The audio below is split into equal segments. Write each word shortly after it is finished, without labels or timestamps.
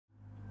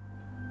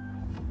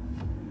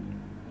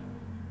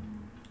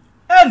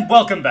And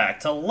welcome back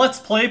to Let's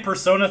Play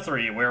Persona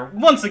 3, where,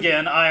 once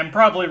again, I am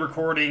probably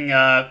recording,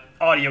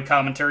 audio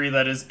commentary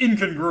that is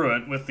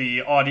incongruent with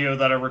the audio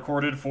that I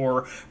recorded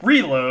for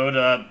Reload,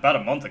 about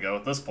a month ago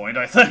at this point,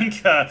 I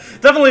think.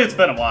 Definitely it's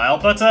been a while,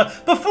 but,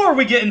 before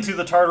we get into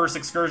the Tartarus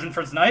excursion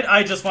for tonight,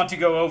 I just want to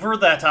go over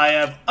that I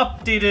have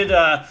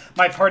updated,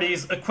 my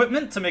party's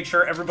equipment to make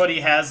sure everybody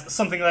has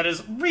something that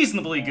is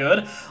reasonably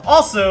good.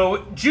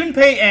 Also,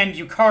 Junpei and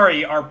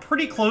Yukari are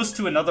pretty close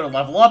to another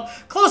level up,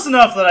 close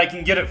enough that I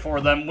can get it for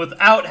them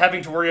without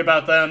having to worry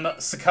about them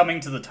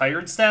succumbing to the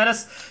tired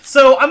status.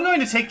 So I'm going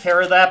to take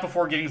care of that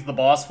before getting to the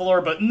boss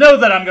floor, but know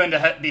that I'm going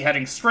to be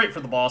heading straight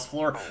for the boss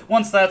floor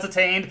once that's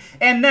attained.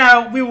 And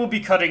now we will be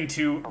cutting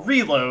to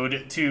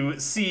Reload to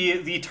see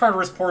the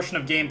Tartarus portion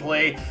of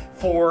gameplay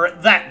for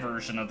that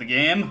version of the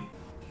game.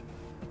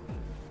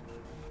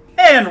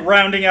 And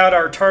rounding out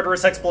our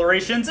Tartarus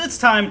explorations, it's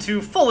time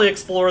to fully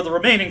explore the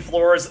remaining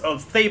floors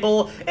of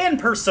Fable in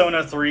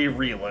Persona 3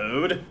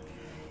 Reload.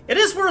 It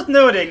is worth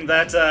noting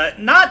that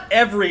not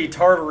every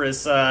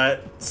Tartarus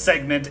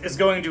segment is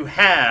going to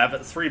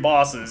have 3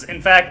 bosses. In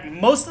fact,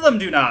 most of them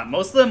do not.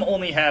 Most of them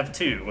only have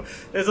 2.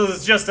 This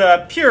is just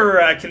a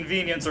pure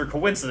convenience or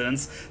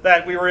coincidence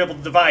that we were able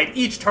to divide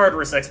each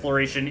Tartarus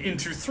exploration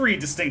into 3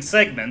 distinct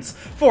segments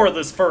for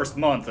this first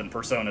month in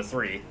Persona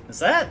 3.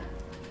 There's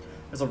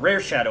a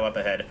rare shadow up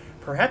ahead.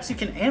 Perhaps you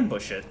can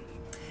ambush it.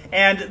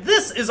 And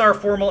this is our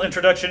formal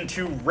introduction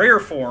to rare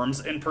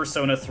forms in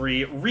Persona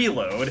 3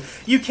 Reload.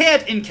 You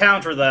can't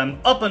encounter them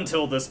up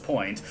until this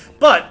point,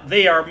 but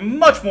they are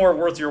much more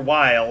worth your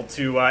while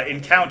to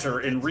encounter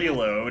in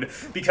Reload,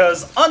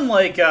 because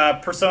unlike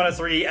Persona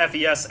 3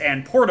 FES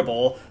and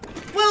Portable,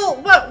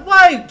 well,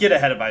 why get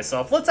ahead of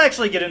myself? Let's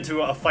actually get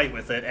into a fight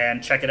with it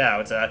and check it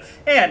out,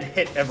 and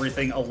hit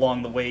everything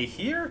along the way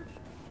here.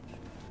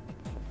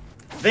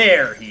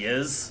 There he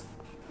is.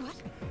 What?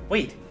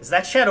 Wait, is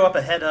that shadow up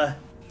ahead,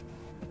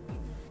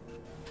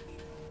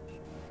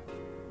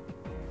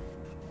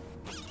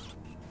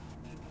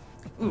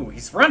 Ooh,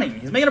 he's running.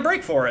 He's making a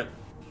break for it.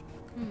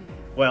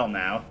 Well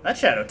now, that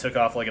shadow took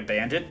off like a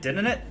bandit,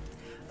 didn't it?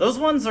 Those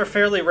ones are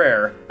fairly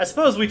rare. I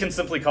suppose we can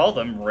simply call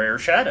them rare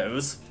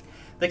shadows.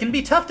 They can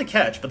be tough to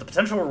catch, but the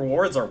potential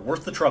rewards are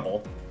worth the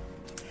trouble.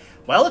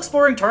 While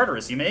exploring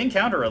Tartarus, you may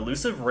encounter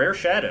elusive rare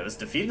shadows.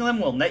 Defeating them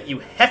will net you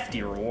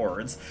hefty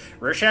rewards.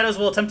 Rare shadows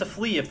will attempt to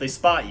flee if they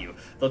spot you.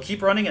 They'll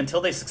keep running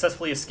until they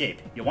successfully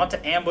escape. You'll want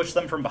to ambush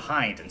them from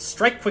behind and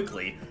strike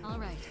quickly. All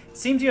right. It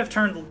seems he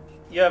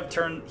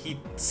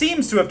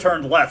seems to have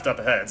turned left up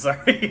ahead,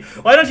 sorry.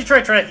 Why don't you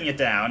try tracking it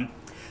down?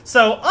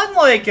 So,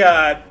 unlike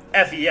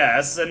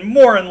FES, and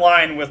more in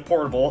line with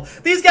Portable,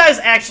 these guys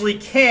actually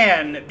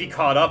can be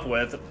caught up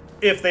with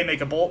if they make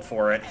a bolt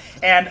for it.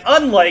 And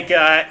unlike,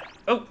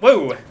 oh,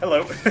 whoa,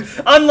 hello.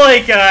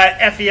 Unlike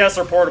FES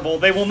or Portable,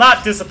 they will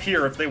not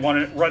disappear if they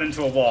want to run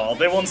into a wall.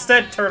 They will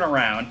instead turn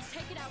around.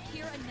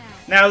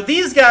 Now,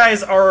 these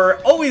guys are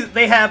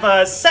they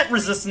have set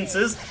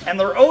resistances, and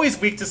they're always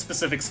weak to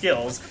specific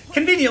skills.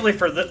 Conveniently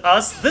for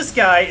us, this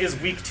guy is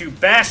weak to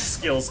bash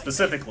skills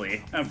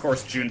specifically. And of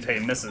course,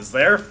 Junpei misses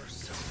there.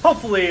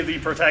 Hopefully, the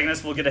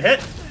protagonist will get a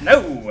hit.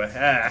 No!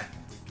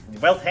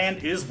 Wealth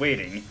Hand is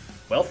waiting.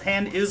 Wealth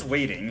Hand is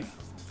waiting.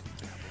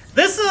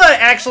 This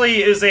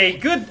actually is a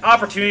good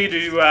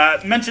opportunity to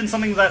mention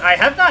something that I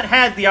have not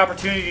had the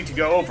opportunity to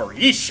go over.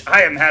 Yeesh,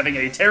 I am having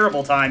a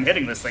terrible time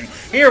hitting this thing.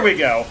 Here we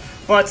go.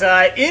 But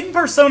in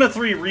Persona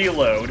 3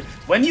 Reload,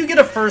 when you get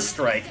a first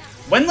strike,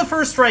 when the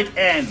first strike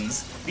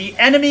ends, the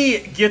enemy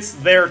gets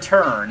their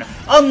turn.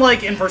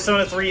 Unlike in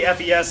Persona 3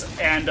 FES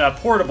and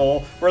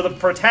Portable, where the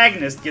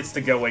protagonist gets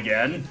to go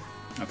again.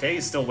 Okay,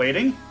 he's still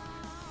waiting.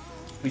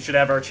 We should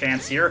have our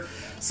chance here.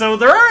 So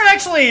there are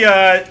actually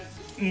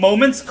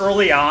moments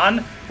early on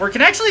where it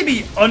can actually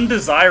be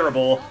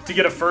undesirable to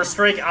get a first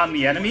strike on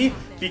the enemy,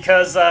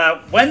 because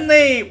when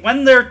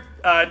their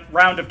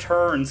round of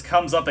turns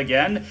comes up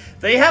again,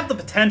 they have the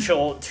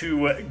potential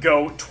to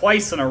go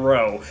twice in a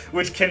row,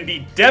 which can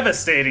be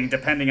devastating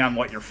depending on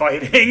what you're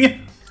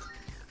fighting.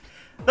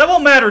 That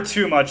won't matter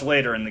too much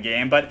later in the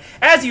game, but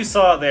as you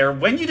saw there,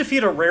 when you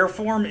defeat a rare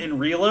form in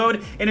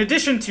Reload, in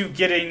addition to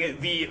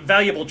getting the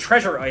valuable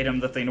treasure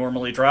item that they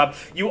normally drop,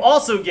 you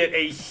also get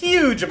a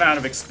huge amount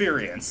of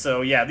experience.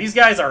 So yeah, these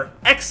guys are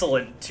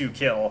excellent to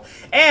kill.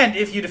 And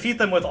if you defeat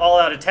them with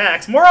all-out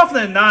attacks, more often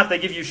than not, they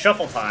give you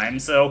shuffle time,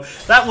 so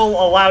that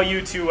will allow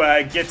you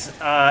to get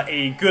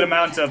a good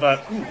amount of...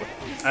 ooh,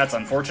 that's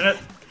unfortunate.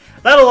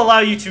 That'll allow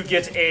you to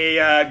get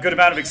a good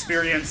amount of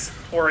experience,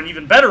 or an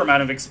even better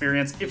amount of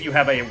experience, if you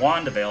have a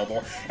wand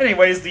available.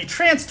 Anyways, the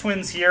Trance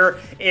Twins here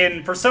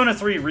in Persona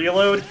 3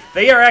 Reload,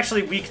 they are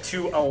actually weak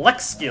to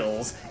elect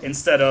skills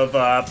instead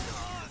of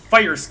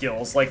fire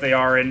skills like they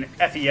are in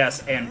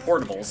FES and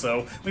Portable.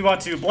 So we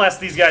want to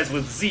blast these guys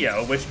with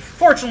Zio, which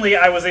fortunately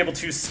I was able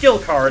to skill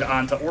card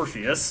onto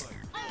Orpheus.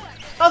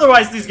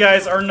 Otherwise, these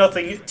guys are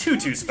nothing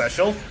too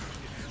special.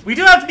 We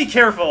do have to be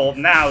careful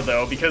now,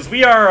 though, because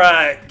we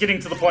are getting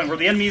to the point where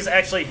the enemies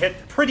actually hit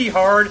pretty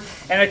hard,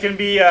 and it can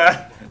be,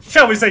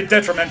 shall we say,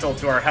 detrimental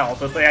to our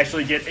health if they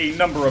actually get a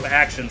number of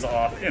actions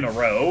off in a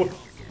row.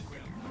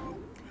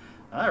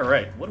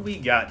 Alright, what do we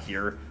got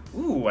here?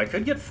 Ooh, I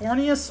could get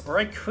Fornius, or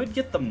I could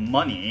get the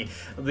money.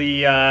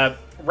 The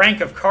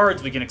rank of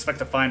cards we can expect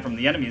to find from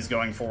the enemies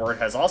going forward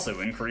has also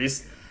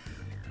increased.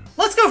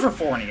 Let's go for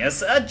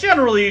Fornius.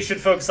 Generally, you should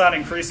focus on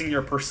increasing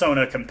your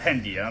Persona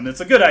Compendium. It's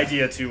a good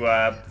idea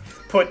to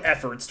put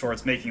efforts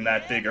towards making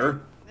that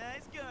bigger.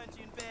 Nice going,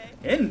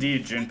 Junpei.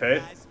 Indeed,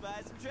 Junpei. I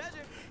spy some treasure.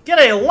 Get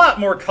a lot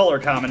more color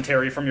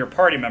commentary from your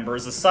party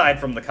members aside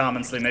from the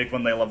comments they make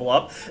when they level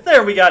up.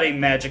 There, we got a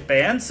magic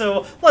band,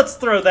 so let's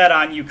throw that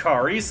on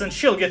Yukari since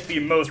she'll get the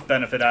most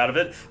benefit out of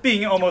it,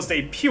 being almost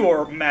a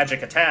pure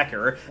magic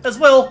attacker. As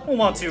well, we'll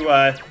want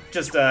to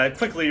just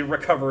quickly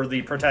recover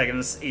the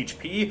protagonist's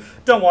HP.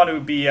 Don't want to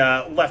be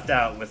left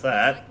out with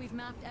that. Like we've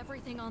mapped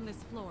everything on this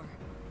floor.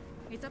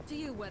 It's up to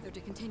you whether to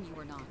continue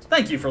or not.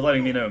 Thank you for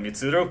letting me know,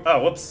 Mitsuru.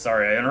 Oh, whoops,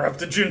 sorry I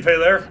interrupted Junpei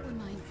there. That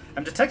reminds me.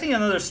 I'm detecting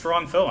another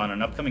strong foe on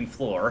an upcoming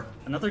floor,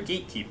 another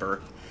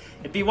gatekeeper.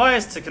 It'd be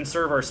wise to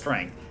conserve our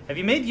strength. Have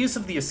you made use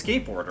of the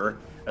escape order?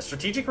 A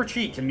strategic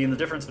retreat can mean the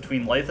difference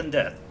between life and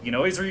death. You can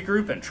always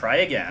regroup and try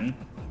again.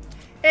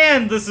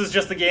 And this is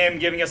just the game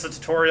giving us a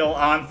tutorial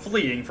on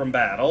fleeing from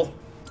battle.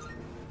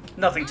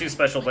 Nothing too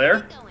special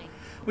there.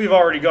 We've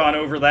already gone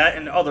over that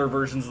in other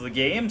versions of the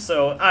game,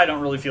 so I don't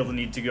really feel the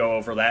need to go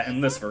over that in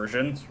this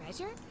version.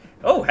 Treasure?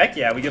 Oh, heck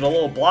yeah, we get a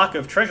little block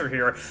of treasure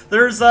here.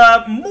 There's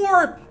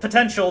more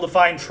potential to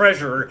find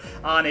treasure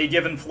on a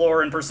given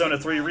floor in Persona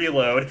 3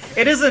 Reload.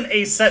 It isn't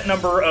a set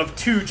number of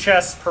 2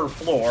 chests per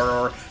floor,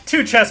 or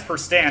 2 chests per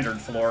standard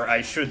floor,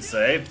 I should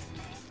say.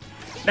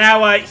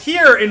 Now,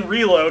 here in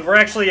Reload, we're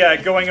actually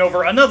going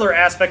over another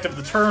aspect of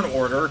the turn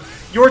order.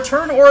 Your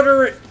turn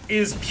order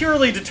is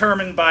purely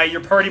determined by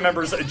your party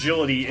members'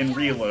 agility in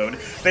Reload.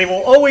 They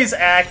will always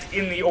act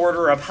in the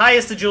order of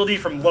highest agility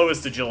from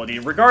lowest agility,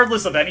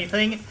 regardless of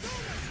anything.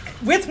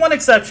 With one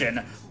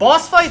exception,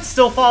 boss fights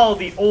still follow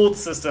the old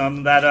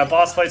system that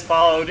boss fights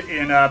followed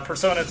in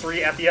Persona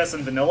 3 FES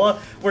and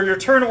Vanilla, where your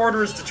turn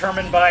order is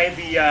determined by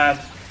the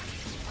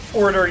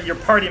order your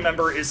party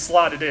member is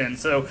slotted in.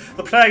 So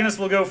the protagonist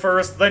will go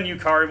first, then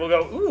Yukari will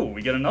go, ooh,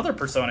 we get another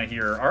persona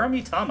here,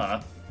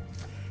 Aramitama.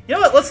 You know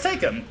what, let's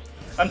take him.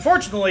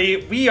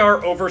 Unfortunately, we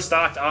are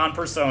overstocked on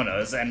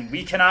personas, and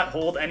we cannot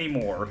hold any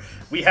more.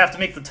 We have to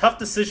make the tough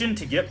decision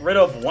to get rid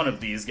of one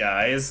of these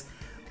guys.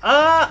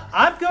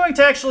 I'm going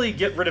to actually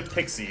get rid of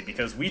Pixie,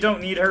 because we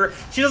don't need her.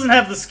 She doesn't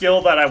have the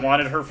skill that I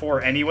wanted her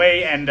for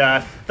anyway, and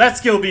that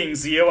skill being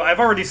Zio, I've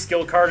already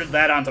skill carded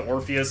that onto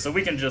Orpheus, so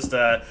we can just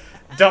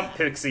dump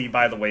Pixie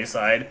by the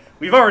wayside.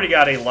 We've already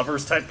got a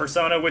Lovers type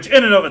persona, which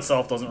in and of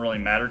itself doesn't really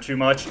matter too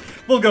much.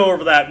 We'll go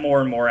over that more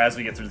and more as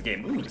we get through the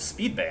game. Ooh, the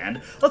speed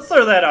band. Let's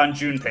throw that on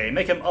Junpei,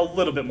 make him a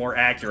little bit more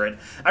accurate.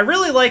 I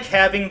really like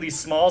having the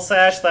small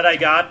sash that I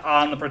got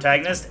on the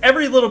protagonist.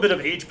 Every little bit of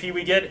HP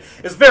we get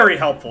is very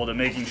helpful to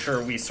making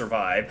sure we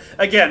survive.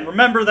 Again,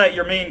 remember that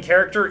your main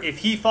character, if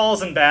he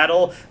falls in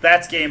battle,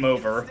 that's game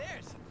over.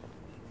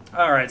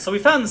 Alright, so we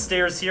found the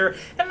stairs here,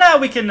 and now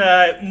we can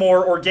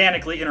more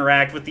organically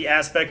interact with the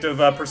aspect of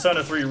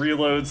Persona 3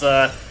 Reload's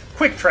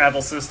quick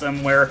travel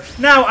system, where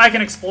now I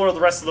can explore the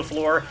rest of the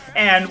floor,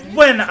 and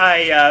when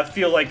I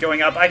feel like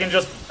going up, I can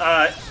just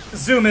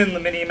zoom in the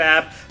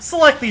mini-map,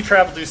 select the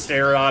travel to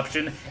stair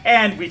option,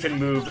 and we can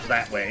move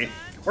that way.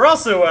 We're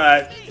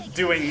also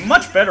doing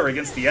much better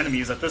against the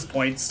enemies at this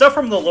point. Stuff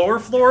from the lower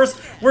floors,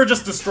 we're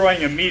just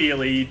destroying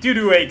immediately due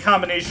to a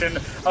combination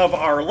of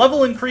our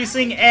level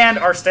increasing and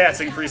our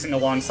stats increasing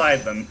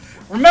alongside them.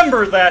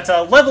 Remember that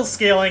level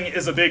scaling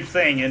is a big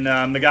thing in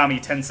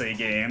Megami Tensei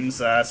games,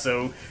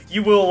 so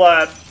you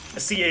will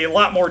see a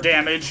lot more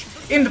damage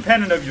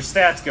independent of your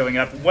stats going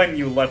up when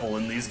you level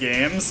in these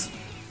games.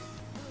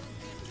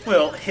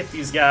 We'll hit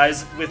these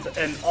guys with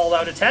an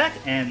all-out attack,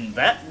 and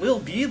that will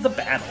be the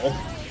battle.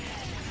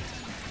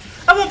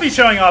 I won't be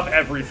showing off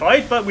every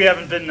fight, but we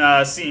haven't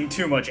been seeing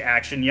too much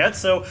action yet,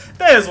 so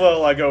may as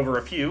well go over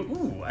a few.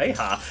 Ooh,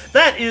 aha.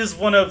 That is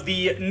one of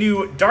the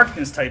new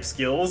darkness-type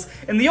skills.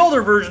 In the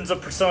older versions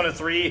of Persona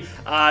 3,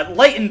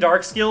 light and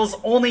dark skills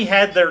only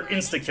had their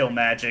insta-kill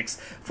magics.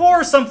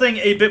 For something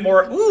a bit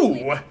more...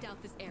 Ooh!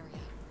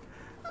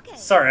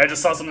 Sorry, I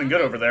just saw something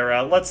good over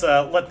there. Let's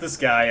let this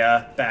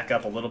guy back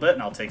up a little bit,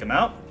 and I'll take him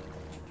out.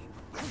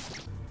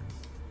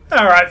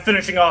 Alright,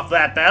 finishing off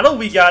that battle,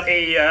 we got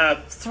a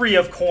 3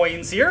 of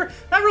coins here.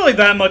 Not really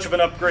that much of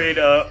an upgrade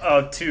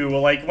of 2.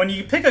 Like, when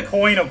you pick a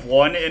coin of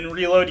 1 in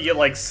Reload, you get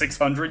like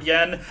 600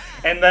 yen,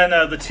 and then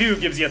the 2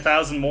 gives you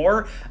 1,000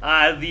 more.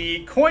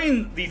 The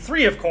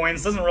 3 of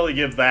coins doesn't really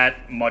give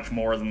that much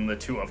more than the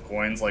 2 of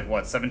coins, like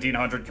what,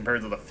 1,700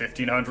 compared to the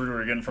 1,500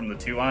 we're getting from the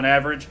 2 on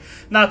average?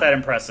 Not that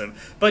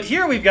impressive. But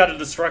here we've got a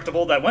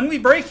destructible that when we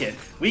break it,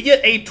 we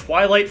get a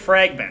Twilight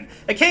Fragment.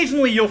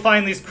 Occasionally you'll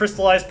find these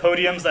crystallized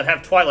podiums that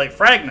have Twilight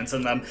fragments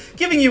in them,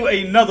 giving you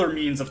another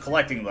means of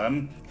collecting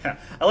them.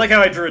 I like how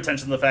I drew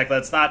attention to the fact that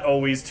it's not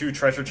always 2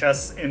 treasure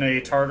chests in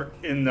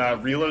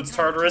Reload's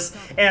Tartarus,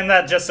 and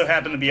that just so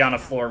happened to be on a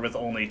floor with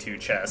only 2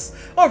 chests.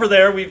 Over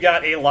there, we've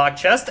got a locked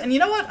chest, and you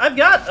know what?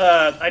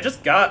 I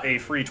just got a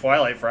free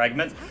Twilight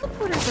fragment.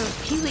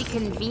 Teleporters are really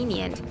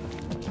convenient.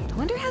 I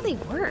wonder how they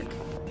work.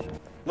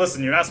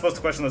 Listen, you're not supposed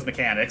to question those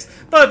mechanics,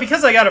 but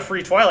because I got a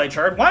free Twilight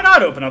Shard, why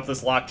not open up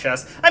this locked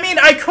chest? I mean,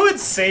 I could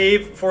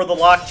save for the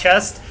locked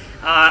chest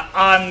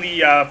on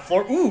the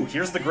floor. Ooh,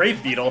 here's the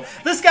Grave Beetle.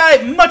 This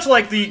guy, much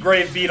like the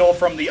Grave Beetle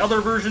from the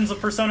other versions of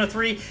Persona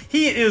 3,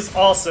 he is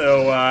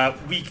also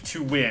weak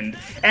to wind.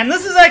 And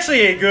this is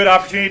actually a good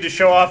opportunity to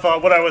show off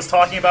what I was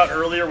talking about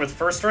earlier with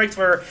first strikes,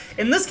 where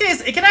in this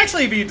case, it can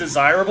actually be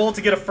desirable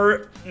to get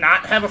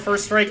not have a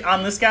first strike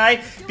on this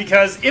guy,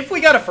 because if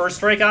we got a first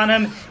strike on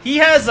him, he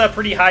has a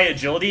pretty high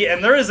agility,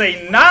 and there is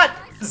a not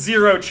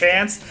zero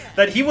chance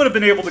that he would have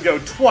been able to go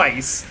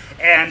twice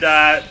and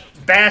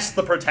bash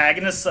the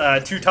protagonist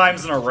 2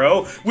 times in a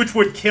row, which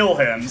would kill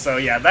him. So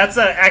yeah, that's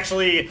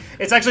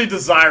it's actually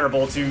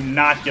desirable to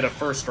not get a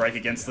first strike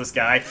against this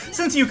guy.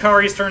 Since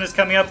Yukari's turn is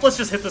coming up, let's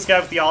just hit this guy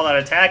with the all-out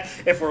attack.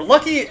 If we're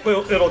lucky,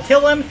 it'll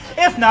kill him.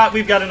 If not,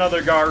 we've got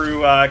another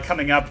Garu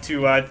coming up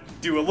to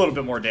do a little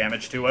bit more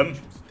damage to him.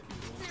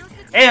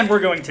 And we're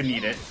going to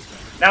need it.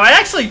 Now, I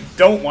actually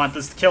don't want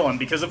this to kill him,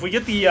 because if we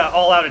get the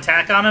all-out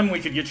attack on him, we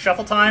could get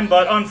shuffle time,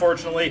 but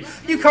unfortunately,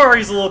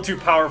 Yukari's a little too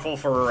powerful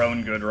for her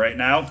own good right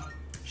now.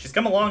 She's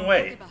come a long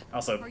way.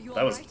 Also,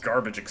 that was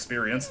garbage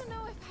experience.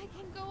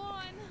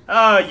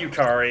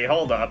 Yukari,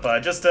 hold up.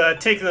 Just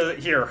take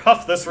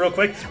huff this real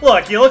quick.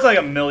 Look, you look like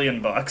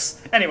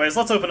 $1,000,000. Anyways,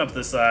 let's open up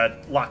this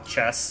locked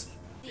chest.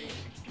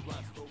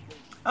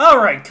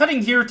 Alright,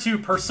 cutting here to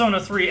Persona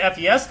 3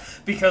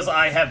 FES, because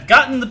I have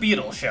gotten the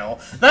Beetle Shell.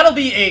 That'll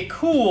be a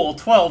cool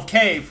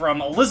 12k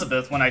from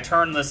Elizabeth when I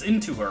turn this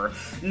into her.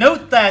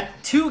 Note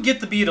that to get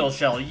the Beetle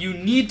Shell, you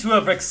need to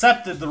have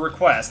accepted the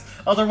request,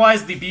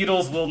 otherwise the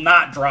Beetles will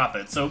not drop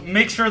it, so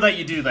make sure that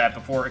you do that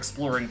before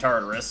exploring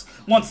Tartarus,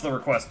 once the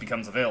request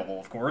becomes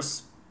available, of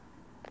course.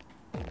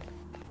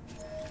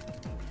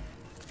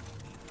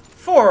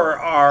 For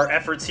our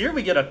efforts here,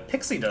 we get a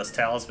Pixie Dust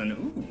Talisman.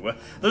 Ooh.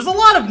 There's a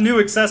lot of new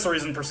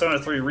accessories in Persona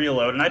 3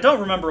 Reload, and I don't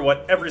remember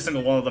what every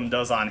single one of them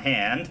does on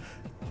hand.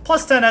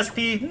 Plus 10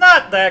 SP,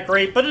 not that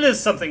great, but it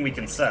is something we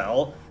can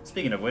sell.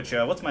 Speaking of which,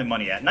 what's my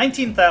money at?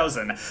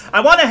 19,000.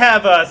 I want to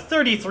have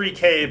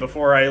 33k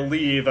before I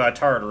leave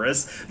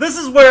Tartarus. This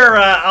is where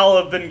I'll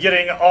have been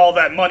getting all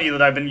that money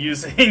that I've been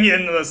using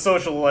in the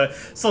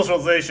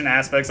socialization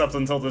aspects up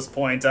until this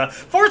point.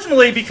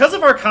 Fortunately, because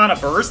of Arcana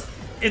Burst,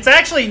 it's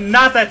actually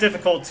not that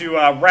difficult to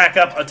rack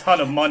up a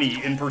ton of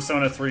money in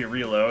Persona 3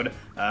 Reload.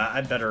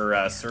 I'd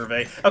better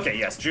survey. Okay,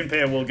 yes,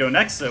 Junpei will go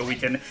next, so we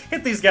can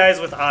hit these guys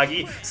with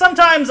Agi.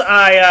 Sometimes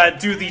I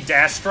do the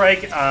dash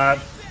strike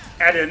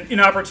at an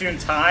inopportune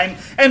time,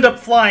 end up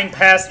flying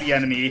past the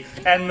enemy,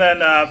 and then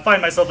find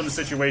myself in a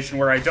situation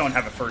where I don't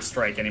have a first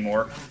strike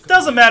anymore.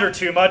 Doesn't matter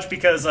too much,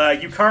 because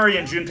Yukari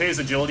and Junpei's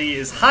agility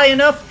is high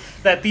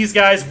enough that these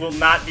guys will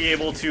not be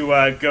able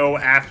to go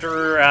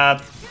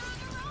after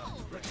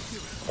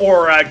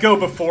or go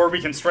before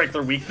we can strike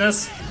their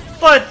weakness.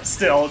 But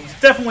still,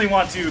 definitely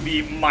want to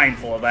be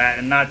mindful of that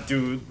and not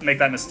make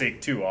that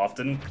mistake too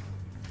often.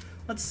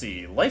 Let's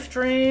see, life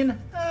drain?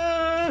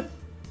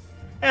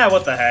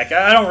 What the heck.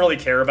 I don't really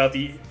care about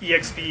the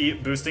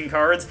EXP boosting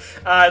cards.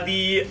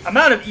 The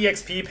amount of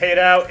EXP paid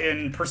out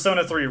in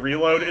Persona 3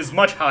 Reload is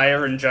much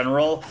higher in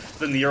general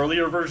than the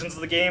earlier versions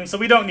of the game, so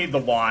we don't need the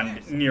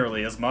wand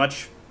nearly as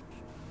much.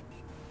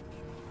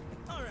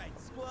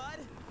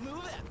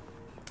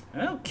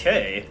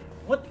 Okay,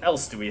 what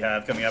else do we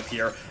have coming up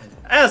here?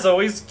 As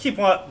always, keep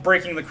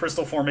breaking the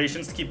crystal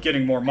formations to keep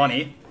getting more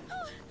money.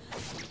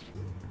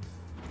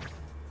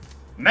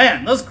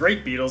 Man, those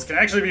Great Beetles can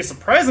actually be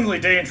surprisingly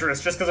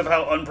dangerous just because of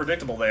how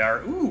unpredictable they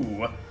are.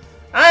 Ooh.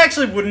 I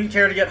actually wouldn't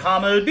care to get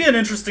Hama. It would be an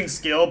interesting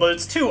skill, but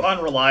it's too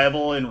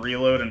unreliable in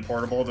Reload and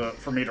Portable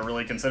for me to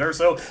really consider.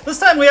 So this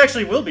time we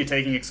actually will be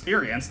taking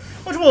experience,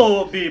 which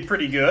will be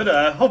pretty good.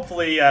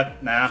 Hopefully, I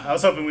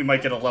was hoping we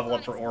might get a level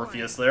up for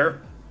Orpheus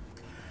there.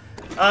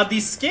 The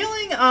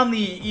scaling on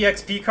the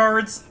EXP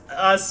cards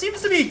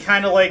seems to be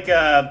kind of like,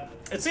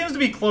 it seems to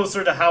be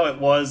closer to how it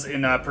was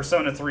in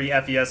Persona 3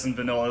 FES and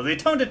Vanilla. They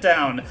toned it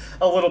down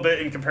a little bit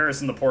in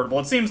comparison to Portable.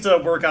 It seems to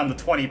work on the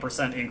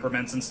 20%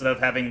 increments instead of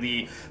having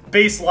the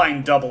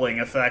baseline doubling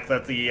effect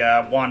that the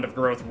Wand of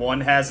Growth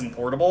 1 has in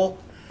Portable.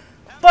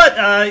 But,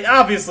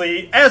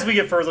 obviously, as we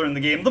get further in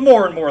the game, the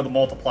more and more the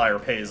multiplier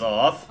pays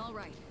off.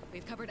 Alright,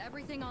 we've covered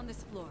everything on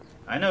this floor.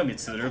 I know,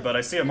 Mitsuru, but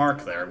I see a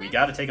mark there. We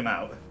gotta take him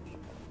out.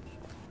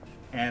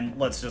 And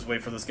let's just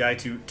wait for this guy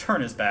to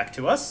turn his back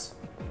to us.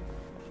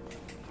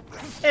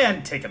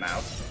 And take him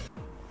out.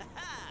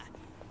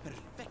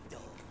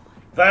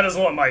 That is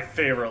one of my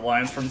favorite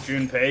lines from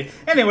Junpei.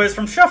 Anyways,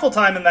 from Shuffle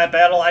Time in that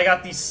battle, I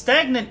got the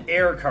Stagnant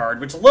Air card,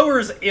 which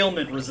lowers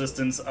ailment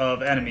resistance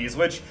of enemies,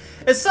 which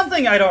is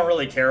something I don't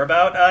really care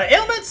about.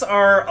 Ailments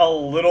are a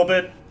little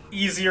bit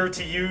easier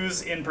to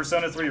use in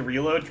Persona 3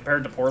 Reload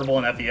compared to Portable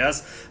and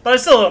FES, but I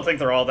still don't think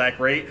they're all that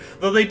great,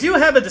 though they do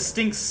have a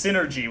distinct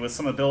synergy with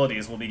some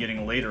abilities we'll be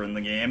getting later in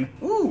the game.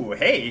 Ooh,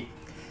 hey!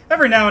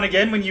 Every now and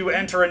again, when you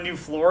enter a new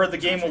floor, the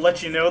game will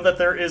let you know that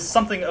there is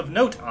something of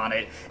note on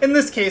it. In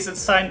this case,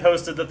 it's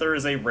signposted that there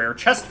is a rare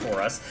chest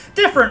for us,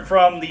 different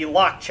from the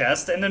lock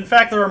chest, and in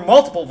fact there are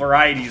multiple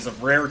varieties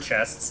of rare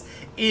chests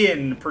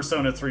in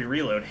Persona 3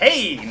 Reload.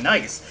 Hey,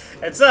 nice!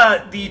 It's,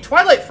 the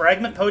Twilight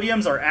Fragment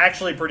podiums are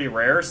actually pretty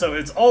rare, so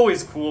it's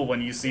always cool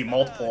when you see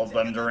multiple of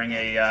them during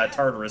a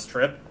Tartarus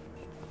trip.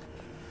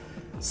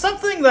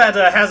 Something that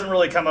hasn't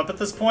really come up at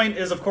this point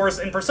is, of course,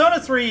 in Persona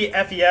 3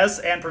 FES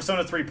and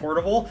Persona 3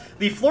 Portable,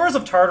 the floors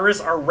of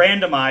Tartarus are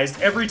randomized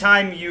every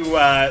time you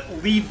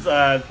leave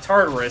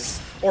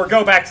Tartarus or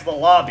go back to the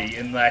lobby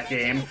in that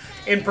game.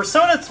 In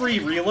Persona 3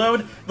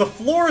 Reload, the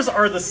floors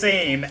are the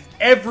same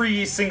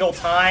every single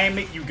time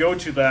you go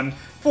to them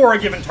for a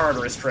given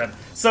Tartarus trip.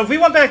 So if we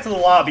went back to the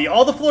lobby,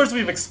 all the floors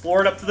we've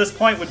explored up to this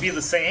point would be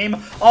the same,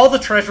 all the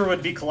treasure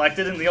would be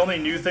collected, and the only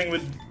new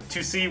thing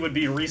to see would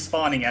be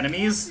respawning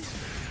enemies.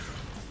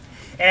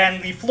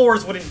 And the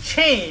floors wouldn't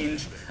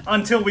change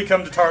until we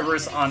come to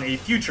Tartarus on a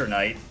future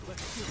night.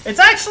 It's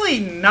actually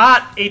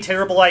not a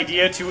terrible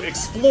idea to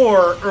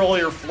explore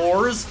earlier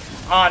floors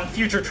on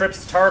future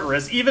trips to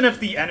Tartarus, even if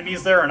the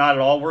enemies there are not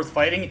at all worth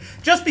fighting,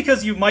 just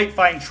because you might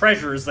find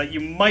treasures that you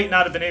might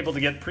not have been able to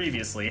get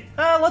previously.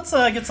 Let's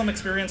get some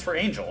experience for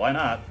Angel, why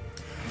not?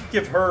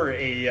 Give her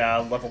a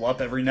level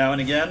up every now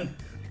and again.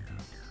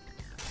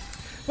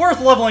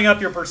 Worth leveling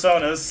up your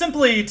personas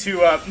simply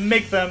to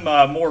make them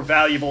more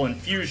valuable in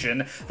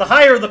Fusion. The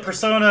higher the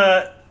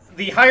persona,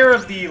 the higher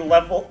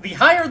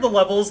the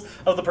levels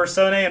of the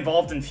personae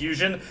involved in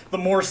Fusion, the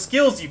more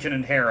skills you can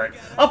inherit.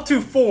 Up to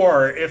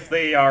 4 if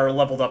they are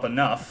leveled up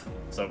enough.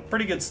 So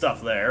pretty good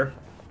stuff there.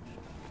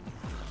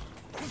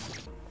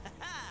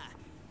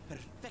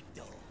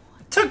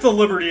 Took the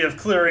liberty of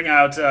clearing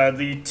out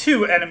the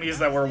 2 enemies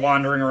that were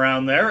wandering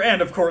around there,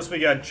 and of course we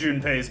got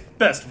Junpei's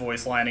best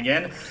voice line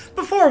again.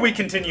 Before we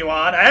continue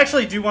on, I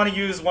actually do want to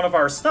use one of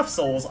our Snuff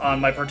Souls on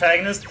my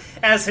protagonist,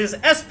 as his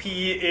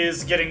SP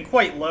is getting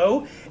quite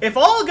low. If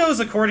all goes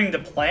according to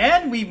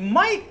plan, we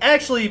might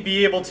actually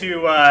be able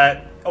to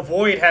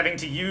avoid having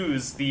to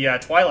use the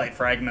Twilight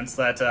Fragments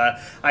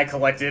that I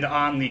collected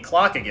on the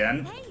clock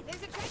again.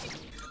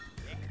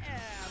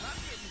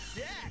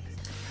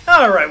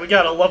 Alright, we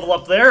got a level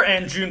up there,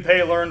 and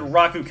Junpei learned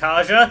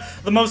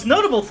Rakukaja. The most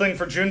notable thing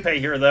for Junpei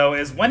here, though,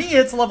 is when he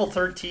hits level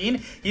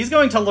 13, he's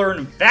going to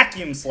learn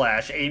Vacuum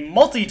Slash, a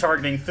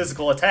multi-targeting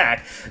physical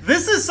attack.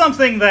 This is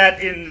something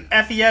that in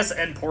FES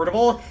and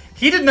Portable,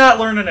 he did not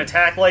learn an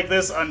attack like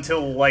this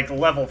until, like,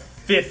 level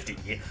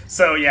 50.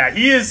 So yeah,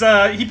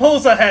 he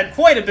pulls ahead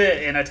quite a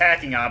bit in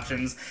attacking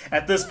options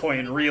at this point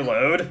in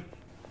Reload.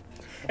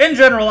 In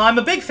general, I'm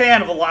a big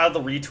fan of a lot of the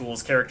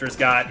retools characters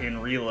got in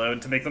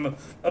Reload to make them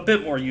a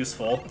bit more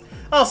useful.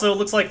 Also, it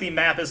looks like the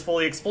map is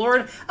fully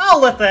explored.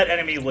 I'll let that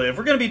enemy live.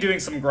 We're going to be doing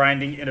some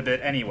grinding in a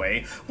bit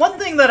anyway. One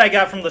thing that I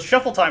got from the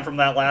shuffle time from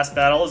that last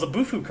battle is a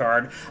Bufu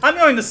card. I'm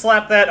going to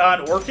slap that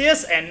on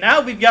Orpheus, and now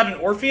we've got an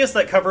Orpheus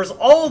that covers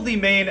all of the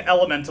main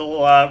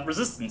elemental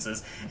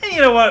resistances. And you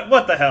know what?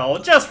 What the hell?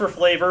 Just for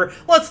flavor,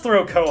 let's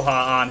throw Koha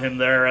on him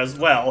there as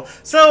well.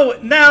 So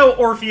now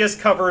Orpheus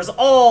covers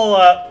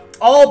all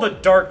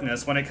but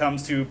darkness when it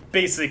comes to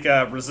basic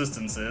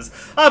resistances.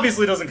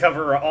 Obviously doesn't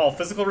cover all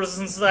physical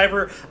resistances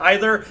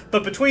either,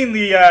 but between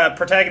the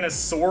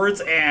protagonist's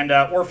swords and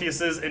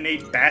Orpheus's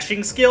innate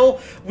bashing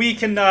skill, we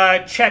can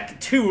check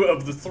 2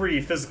 of the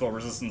 3 physical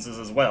resistances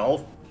as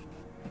well.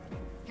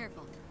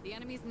 Careful, the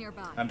enemy's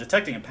nearby. I'm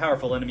detecting a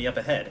powerful enemy up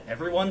ahead.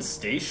 Everyone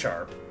stay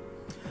sharp.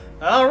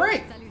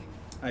 Alright. Salut.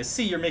 I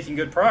see you're making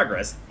good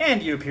progress,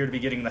 and you appear to be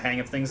getting the hang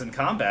of things in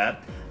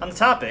combat. On the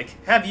topic,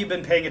 have you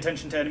been paying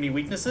attention to enemy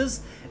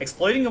weaknesses?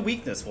 Exploiting a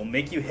weakness will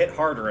make you hit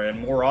harder and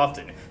more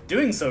often.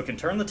 Doing so can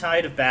turn the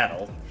tide of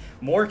battle.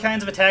 More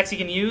kinds of attacks you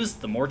can use,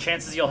 the more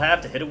chances you'll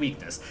have to hit a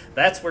weakness.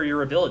 That's where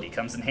your ability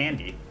comes in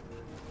handy.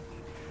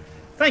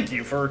 Thank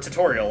you for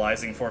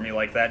tutorializing for me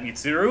like that,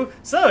 Mitsuru.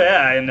 So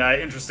yeah, in an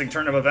interesting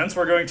turn of events,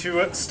 we're going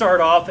to start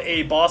off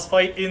a boss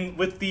fight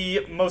with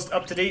the most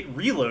up-to-date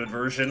Reload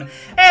version.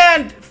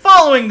 And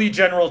following the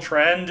general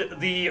trend,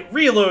 the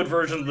Reload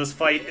version of this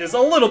fight is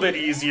a little bit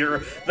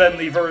easier than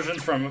the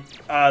versions from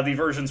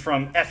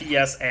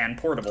FES and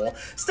Portable.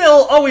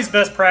 Still, always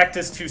best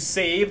practice to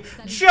save,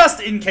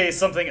 just in case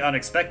something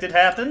unexpected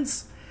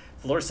happens.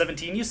 Floor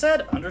 17, you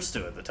said?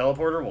 Understood. The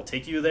teleporter will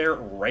take you there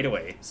right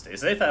away. Stay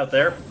safe out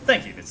there.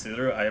 Thank you,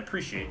 Mitsuru. I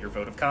appreciate your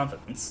vote of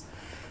confidence.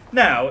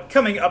 Now,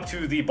 coming up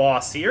to the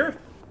boss here,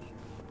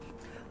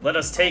 let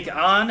us take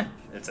on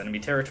its enemy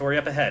territory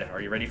up ahead.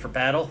 Are you ready for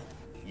battle?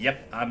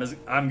 Yep,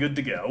 I'm good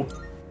to go.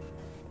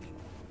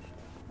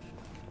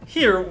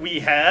 Here we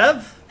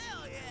have...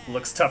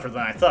 Looks tougher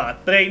than I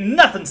thought, but ain't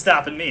nothing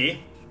stopping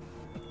me.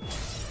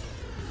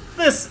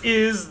 This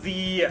is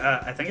the...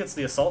 I think it's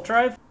the Assault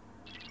Drive?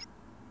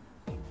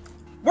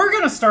 We're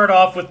gonna start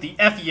off with the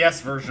FES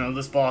version of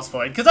this boss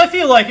fight, because I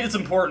feel like it's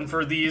important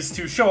for these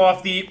to show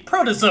off the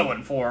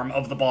protozoan form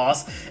of the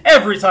boss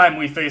every time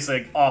we face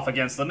off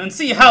against them, and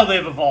see how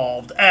they've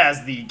evolved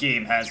as the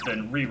game has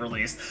been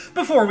re-released.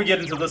 Before we get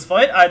into this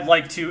fight, I'd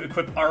like to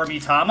equip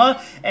Aramitama,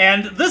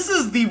 and this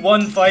is the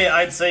one fight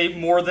I'd say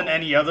more than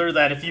any other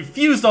that if you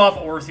fused off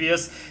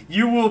Orpheus,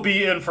 you will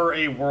be in for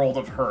a world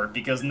of hurt,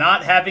 because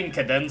not having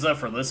Cadenza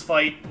for this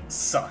fight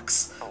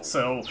sucks.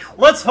 So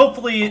let's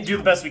hopefully do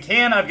the best we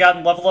can. I've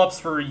gotten level ups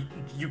for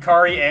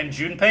Yukari and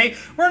Junpei.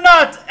 We're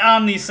not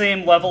on the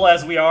same level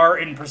as we are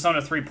in Persona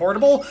 3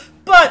 Portable,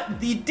 but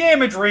the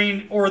damage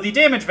range, or the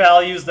damage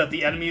values that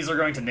the enemies are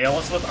going to nail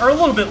us with are a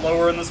little bit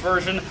lower in this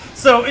version,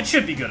 so it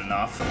should be good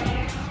enough.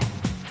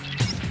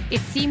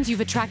 It seems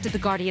you've attracted the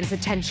Guardian's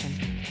attention.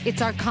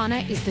 Its arcana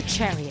is the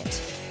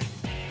Chariot.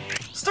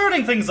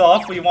 Starting things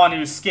off, we want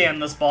to scan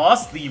this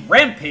boss, the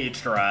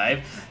Rampage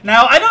Drive.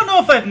 Now, I don't know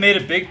if I've made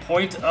a big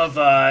point of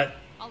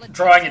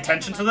drawing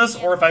attention to this,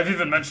 or if I've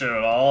even mentioned it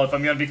at all, if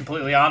I'm going to be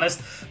completely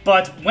honest,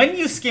 but when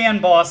you scan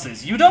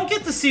bosses, you don't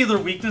get to see their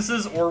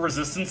weaknesses or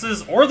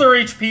resistances, or their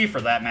HP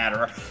for that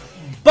matter.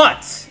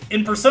 But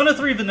in Persona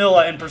 3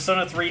 Vanilla and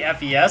Persona 3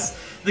 FES,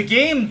 the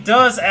game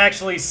does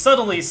actually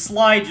subtly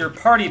slide your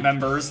party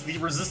members the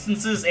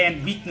resistances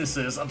and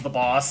weaknesses of the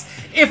boss,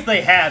 if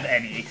they have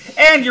any,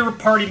 and your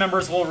party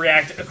members will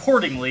react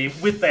accordingly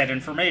with that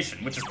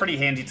information, which is pretty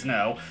handy to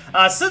know.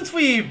 Since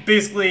we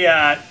basically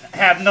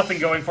have nothing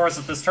going for us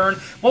at this turn,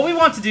 what we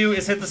want to do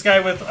is hit this guy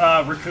with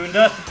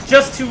Racunda,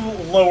 just to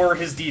lower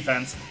his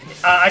defense.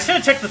 I should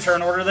have checked the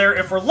turn order there.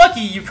 If we're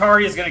lucky,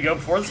 Yukari is going to go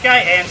before this guy,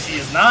 and she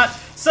is not.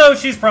 So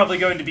she's probably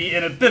going to be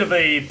in a bit of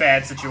a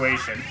bad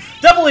situation.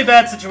 Doubly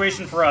bad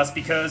situation for us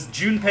because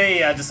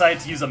Junpei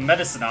decided to use a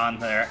medicine on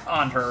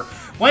her.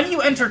 When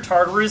you enter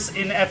Tartarus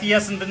in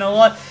FES and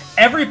Vanilla,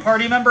 every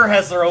party member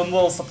has their own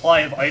little supply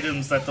of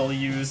items that they'll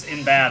use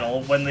in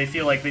battle when they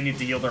feel like they need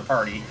to heal their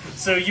party.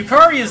 So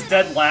Yukari is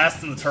dead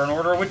last in the turn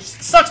order, which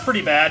sucks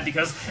pretty bad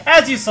because,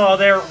 as you saw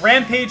there,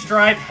 Rampage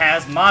Drive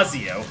has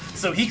Mazio,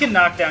 so he can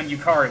knock down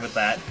Yukari with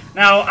that.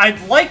 Now,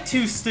 I'd like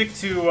to stick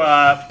to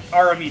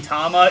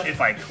Aramitama if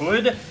I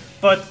could,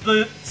 but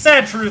the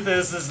sad truth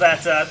is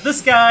that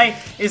this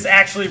guy is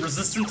actually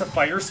resistant to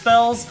fire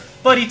spells,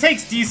 but he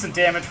takes decent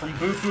damage from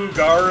Bufu,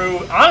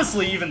 Garu,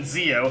 honestly even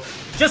Zio,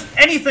 just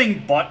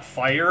anything but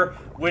fire,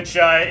 which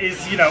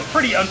is, you know,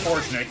 pretty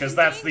unfortunate, because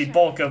that's the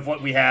bulk of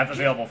what we have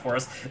available for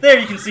us. There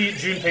you can see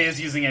Junpei is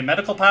using a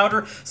medical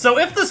powder, so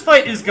if this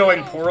fight is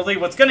going poorly,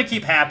 what's going to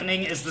keep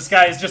happening is this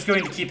guy is just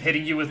going to keep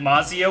hitting you with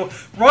Mazio,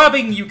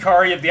 robbing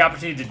Yukari of the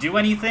opportunity to do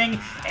anything,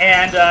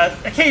 and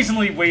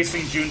occasionally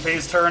wasting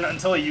Junpei's turn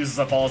until he uses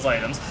up all his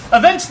items.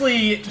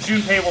 Eventually,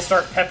 Junpei will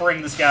start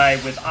peppering this guy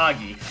with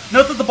Agi.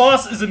 Note that the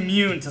boss is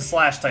immune to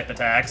slash-type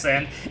attacks,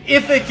 and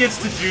if it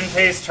gets to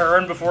Junpei's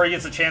turn before he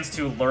gets a chance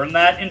to learn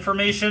that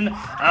information,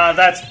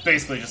 that's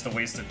basically just a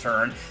wasted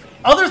turn.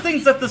 Other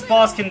things that this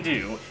boss can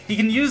do, he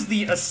can use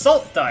the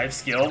Assault Dive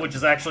skill, which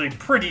is actually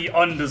pretty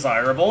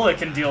undesirable. It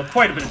can deal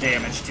quite a bit of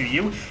damage to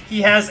you.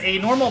 He has a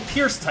normal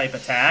Pierce-type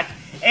attack,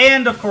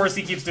 and of course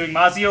he keeps doing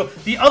Mazio.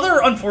 The other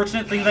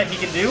unfortunate thing that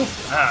he can do,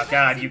 oh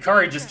god,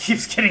 Yukari just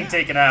keeps getting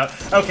taken out.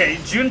 Okay,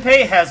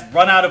 Junpei has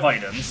run out of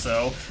items,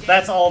 so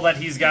that's all that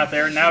he's got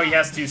there. Now he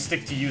has to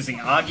stick to using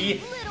Agi.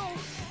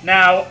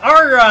 Now,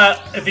 our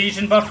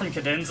evasion buff from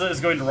Cadenza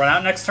is going to run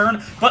out next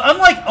turn, but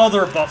unlike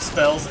other buff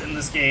spells in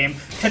this game,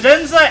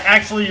 Cadenza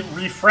actually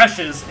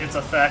refreshes its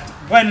effect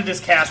when it is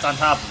cast on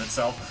top of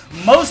itself.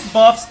 Most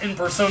buffs in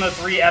Persona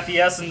 3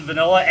 FES and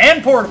Vanilla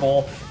and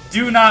Portable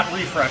do not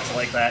refresh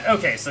like that.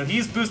 Okay, so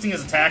he's boosting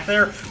his attack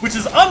there, which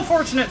is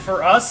unfortunate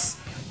for us,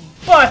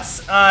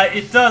 but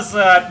it does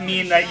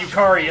mean that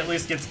Yukari at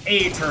least gets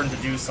a turn to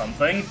do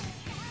something.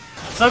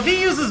 So if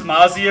he uses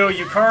Mazio,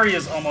 Yukari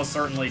is almost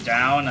certainly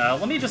down.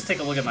 Let me just take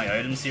a look at my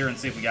items here and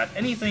see if we got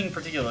anything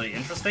particularly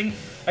interesting.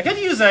 I could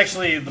use,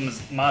 actually, the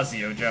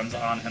Mazio gems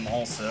on him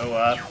also.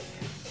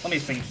 Let me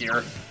think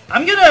here.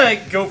 I'm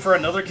gonna go for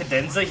another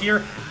Cadenza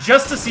here,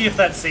 just to see if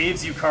that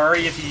saves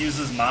Yukari if he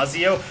uses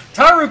Mazio.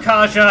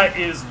 Tarukaja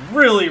is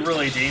really,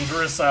 really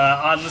dangerous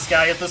on this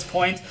guy at this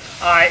point.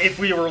 If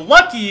we were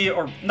lucky,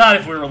 or not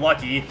if we were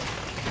lucky...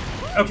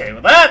 Okay,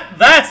 well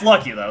that's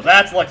lucky, though.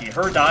 That's lucky.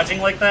 Her dodging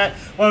like that.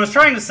 What I was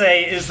trying to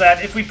say is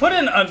that if we put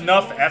in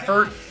enough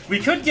effort, we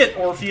could get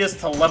Orpheus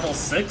to level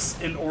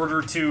 6 in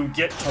order to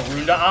get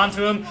Tarunda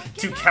onto him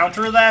to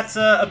counter that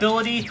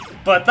ability,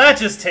 but that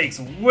just takes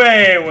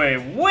way, way,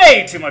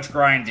 way too much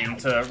grinding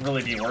to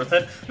really be worth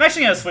it. I'm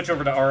actually going to switch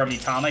over to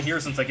Aramitama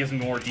here since that gives me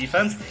more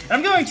defense, and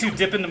I'm going to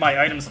dip into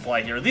my item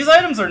supply here. These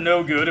items are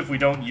no good if we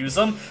don't use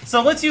them,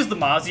 so let's use the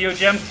Mazio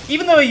gem.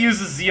 Even though he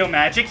uses Zio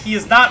magic, he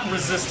is not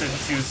resistant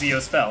to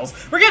Zio spells.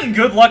 We're getting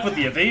good luck with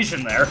the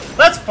evasion there.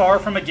 That's far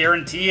from a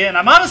guarantee, and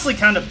I'm honestly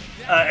kind of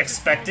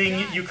expecting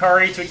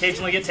Yukari to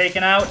occasionally get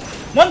taken out.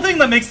 One thing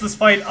that makes this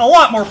fight a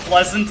lot more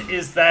pleasant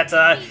is that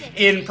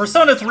in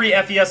Persona 3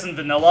 FES and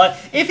Vanilla,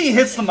 if he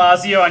hits the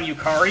Mazio on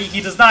Yukari,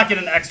 he does not get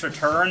an extra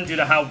turn due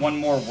to how one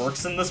more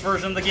works in this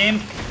version of the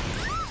game.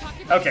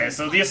 Okay,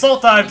 so the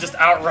assault dive just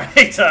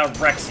outright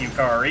wrecks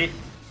Yukari.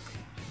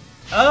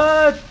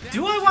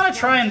 Do I want to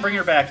try and bring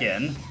her back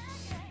in?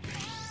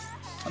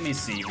 Let me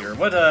see here.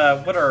 What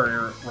are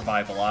your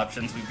revival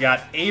options? We've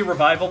got a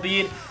revival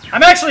bead.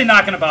 I'm actually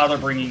not going to bother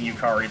bringing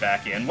Yukari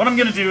back in. What I'm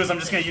going to do is I'm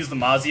just going to use the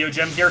Mazio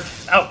gem here.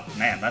 Oh,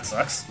 man, that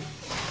sucks.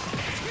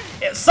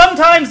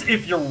 Sometimes,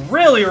 if you're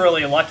really,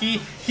 really lucky,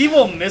 he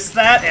will miss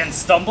that and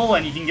stumble,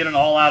 and you can get an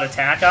all-out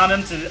attack on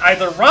him to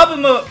either rob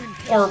him of,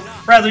 or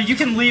rather, you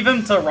can leave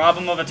him to rob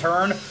him of a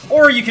turn,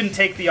 or you can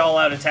take the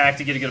all-out attack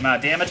to get a good amount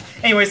of damage.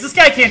 Anyways, this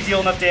guy can't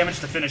deal enough damage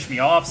to finish me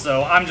off,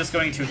 so I'm just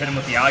going to hit him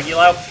with the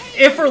Agilao.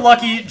 If we're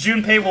lucky,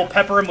 Junpei will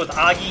pepper him with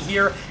Agi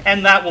here,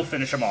 and that will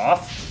finish him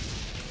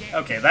off.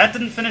 Okay, that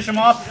didn't finish him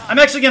off. I'm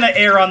actually going to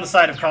err on the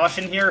side of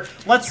caution here.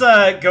 Let's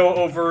go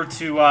over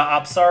to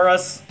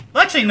Apsaras.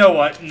 Actually, you know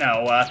what?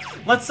 No,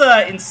 let's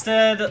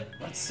instead,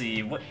 let's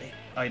see, what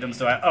items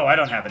do I... Oh, I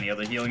don't have any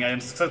other healing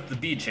items except the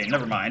bead chain,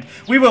 never mind.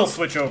 We will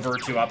switch over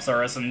to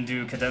Apsaras and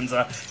do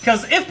Cadenza,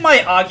 because if my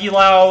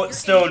Agilao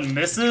stone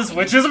misses,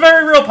 which is a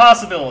very real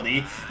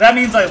possibility, that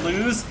means I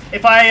lose.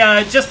 If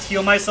I just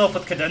heal myself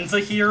with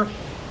Cadenza here,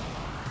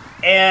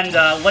 and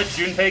let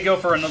Junpei go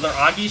for another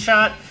Agi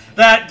shot,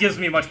 that gives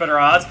me much better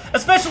odds,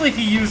 especially if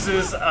he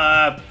uses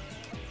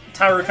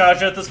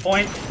Tarukaja at this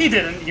point. He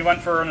didn't, he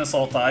went for an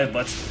assault dive,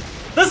 but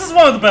this is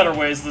one of the better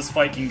ways this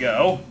fight can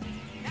go.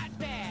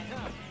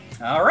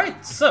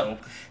 Alright, so,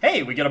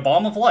 hey, we get a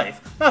Balm of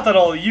Life. Not that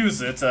I'll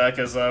use it,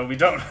 because we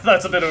don't,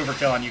 that's a bit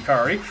overkill on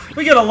Yukari.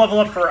 We get a level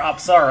up for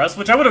Apsaras,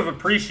 which I would have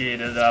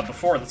appreciated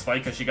before this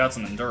fight, because she got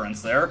some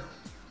endurance there.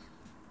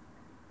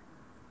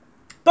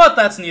 But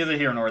that's neither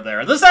here nor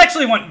there. This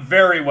actually went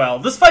very well.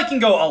 This fight can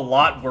go a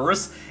lot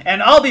worse,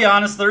 and I'll be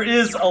honest, there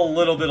is a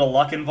little bit of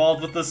luck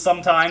involved with this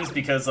sometimes,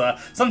 because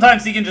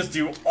sometimes he can just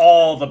do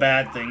all the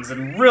bad things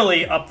and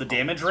really up the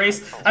damage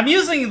race. I'm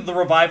using the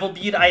revival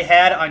bead I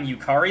had on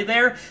Yukari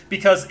there,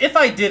 because if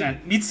I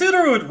didn't,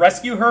 Mitsuru would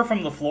rescue her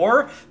from the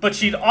floor, but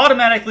she'd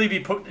automatically be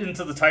put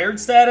into the tired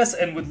status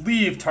and would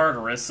leave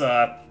Tartarus,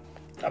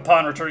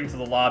 upon returning to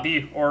the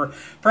lobby, or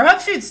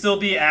perhaps she'd still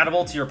be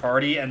addable to your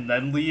party and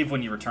then leave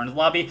when you return to the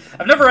lobby.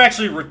 I've never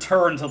actually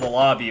returned to the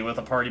lobby with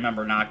a party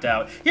member knocked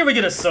out. Here we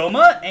get a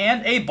Soma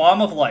and a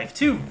Balm of Life,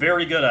 two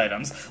very good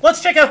items.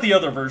 Let's check out the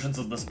other versions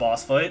of this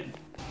boss fight.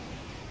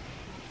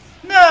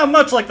 Now,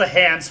 much like the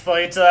hands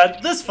fight,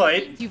 this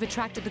fight... You've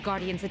attracted the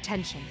Guardian's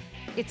attention.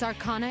 Its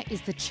arcana is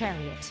the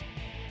Chariot.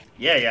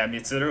 Yeah,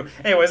 Mitsuru.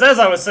 Anyways, as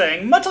I was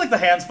saying, much like the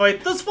hands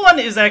fight, this one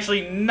is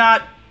actually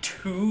not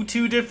too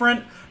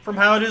different from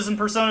how it is in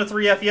Persona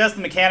 3 FES.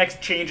 The mechanics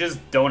changes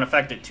don't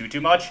affect it too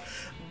much.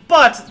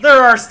 But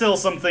there are still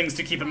some things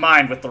to keep in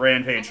mind with the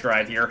Rampage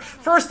Drive here.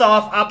 First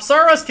off,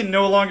 Apsaras can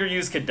no longer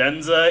use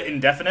Cadenza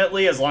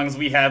indefinitely as long as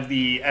we have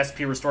the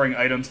SP restoring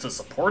items to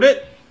support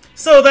it.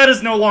 So that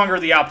is no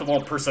longer the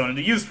optimal persona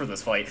to use for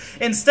this fight.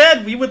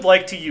 Instead, we would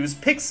like to use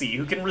Pixie,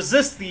 who can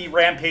resist the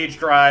Rampage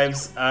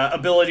Drive's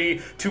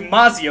ability to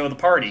Mazio the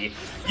party.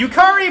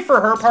 Yukari, for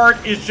her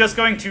part, is just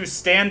going to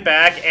stand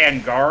back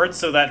and guard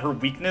so that her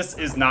weakness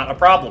is not a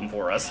problem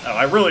for us. Oh,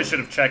 I really should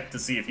have checked to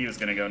see if he was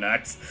going to go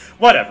next.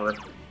 Whatever.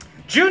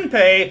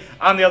 Junpei,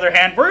 on the other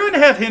hand, we're going to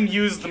have him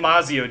use the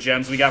Mazio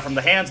gems we got from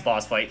the Hands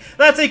boss fight.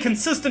 That's a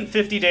consistent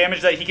 50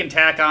 damage that he can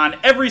tack on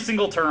every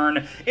single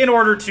turn in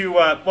order to,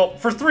 well,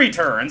 for 3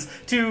 turns,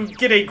 to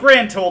get a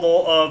grand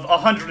total of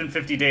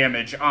 150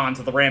 damage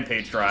onto the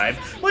Rampage Drive,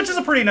 which is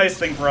a pretty nice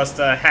thing for us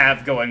to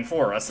have going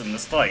for us in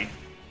this fight.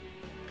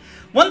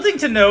 One thing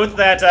to note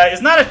that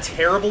is not a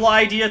terrible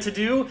idea to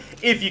do,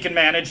 if you can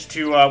manage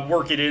to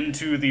work it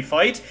into the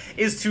fight,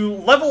 is to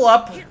level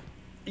up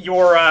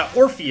your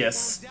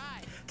Orpheus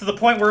to the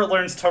point where it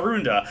learns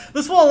Tarunda.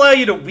 This will allow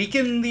you to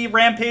weaken the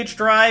Rampage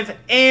Drive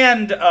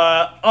and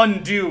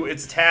undo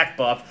its attack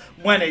buff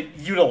when it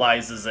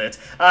utilizes it.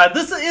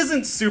 This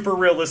isn't super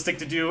realistic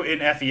to do in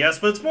FES,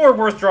 but it's more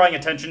worth drawing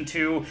attention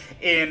to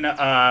in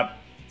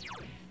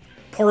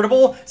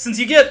Portable, since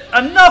you get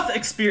enough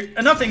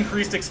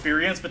increased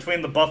experience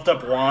between the buffed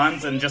up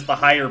wands and just the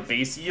higher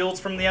base yields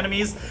from the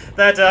enemies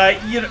that,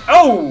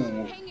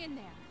 oh!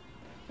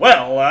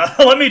 Well,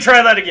 let me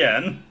try that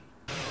again.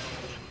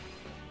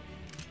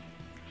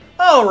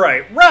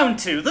 Alright, round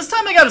 2. This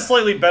time I got a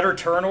slightly better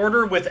turn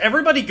order, with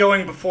everybody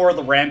going before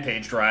the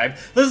Rampage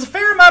Drive. There's a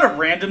fair amount of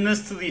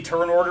randomness to the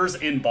turn orders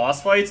in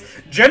boss fights.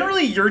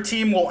 Generally, your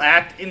team will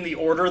act in the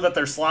order that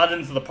they're slotted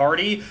into the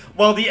party,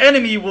 while the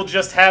enemy will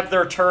just have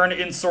their turn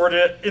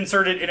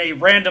inserted in a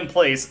random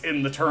place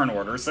in the turn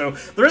order. So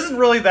there isn't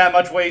really that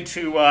much way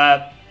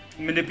to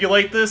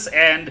manipulate this,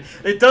 and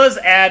it does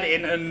add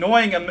an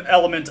annoying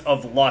element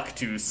of luck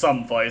to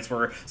some fights,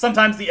 where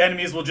sometimes the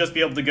enemies will just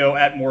be able to go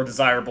at more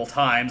desirable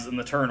times in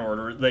the turn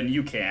order than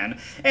you can.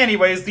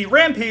 Anyways, the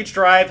Rampage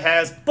Drive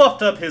has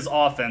buffed up his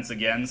offense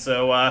again,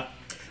 so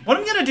What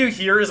I'm going to do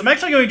here is I'm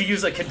actually going to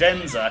use a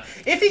cadenza.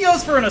 If he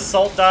goes for an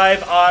assault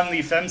dive on the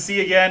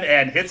Femc again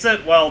and hits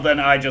it, well,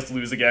 then I just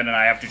lose again and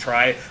I have to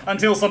try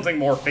until something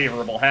more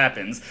favorable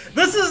happens.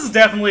 This is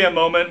definitely a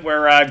moment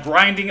where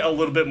grinding a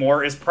little bit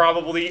more is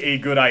probably a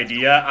good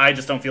idea. I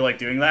just don't feel like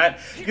doing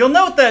that. You'll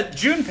note that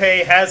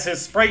Junpei has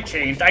his sprite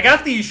changed. I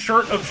got the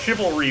Shirt of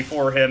Chivalry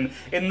for him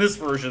in this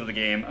version of the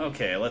game.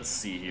 Okay, let's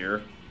see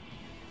here.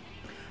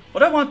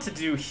 What I want to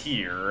do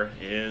here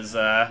is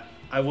I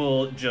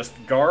will just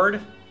guard.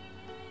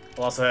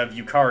 We'll also have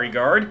Yukari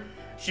guard.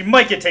 She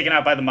might get taken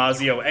out by the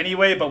Mazio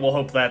anyway, but we'll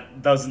hope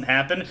that doesn't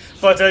happen.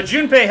 But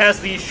Junpei has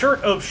the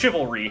Shirt of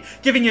Chivalry,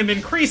 giving him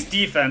increased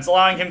defense,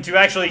 allowing him to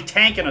actually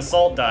tank an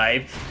assault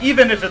dive,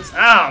 even if it's...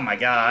 Oh my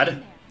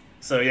god.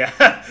 So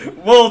yeah,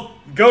 we'll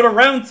go to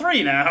round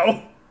 3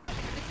 now. This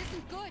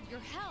isn't good. Your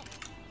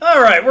health.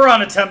 Alright, we're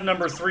on attempt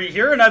number 3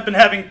 here, and I've been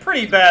having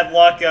pretty bad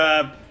luck,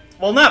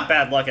 well, not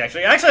bad luck,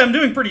 actually. Actually, I'm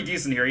doing pretty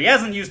decent here. He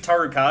hasn't used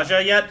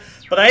Tarukaja yet,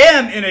 but I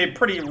am in a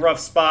pretty rough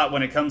spot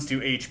when it comes to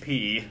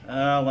HP.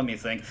 Let me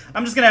think.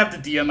 I'm just gonna have to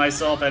DM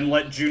myself and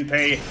let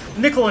Junpei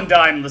nickel and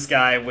dime this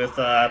guy with,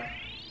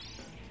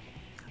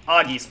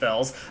 Agi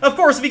spells. Of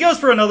course, if he goes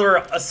for another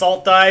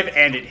assault dive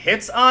and it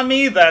hits on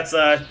me, that's,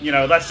 you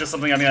know, that's just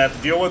something I'm gonna have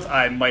to deal with.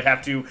 I might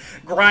have to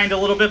grind a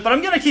little bit, but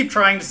I'm gonna keep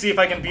trying to see if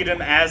I can beat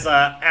him as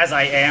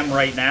I am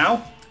right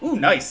now. Ooh,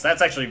 nice.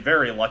 That's actually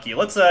very lucky.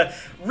 Let's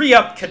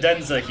re-up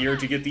Cadenza here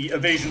to get the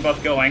evasion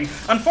buff going.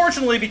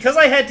 Unfortunately, because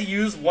I had to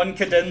use one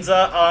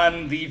Cadenza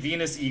on the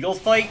Venus Eagle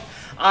fight,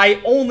 I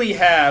only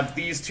have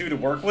these 2 to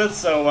work with,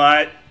 so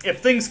if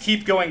things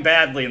keep going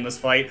badly in this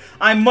fight,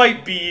 I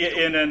might be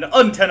in an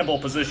untenable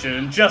position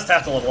and just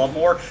have to level up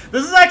more.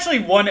 This is actually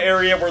one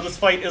area where this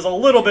fight is a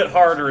little bit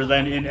harder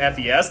than in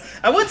FES.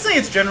 I would say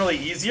it's generally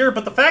easier,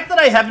 but the fact that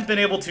I haven't been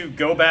able to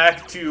go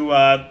back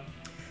to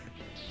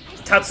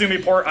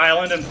Tatsumi Port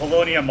Island and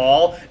Polonia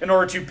Mall in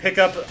order to pick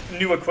up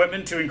new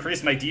equipment to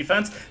increase my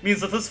defense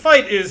means that this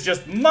fight is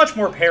just much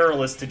more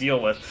perilous to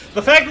deal with.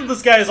 The fact that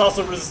this guy is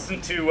also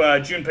resistant to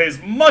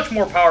Junpei's much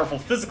more powerful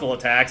physical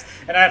attacks,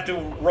 and I have to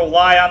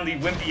rely on the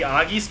Wimpy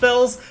Agi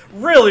spells,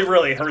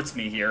 really hurts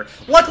me here.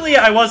 Luckily,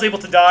 I was able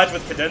to dodge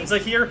with Cadenza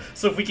here,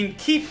 so if we can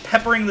keep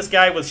peppering this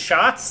guy with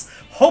shots,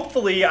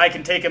 hopefully I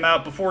can take him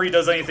out before he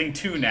does anything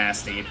too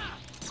nasty.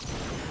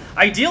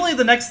 Ideally,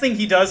 the next thing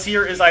he does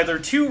here is either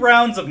 2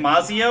 rounds of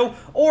Mazio,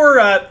 or,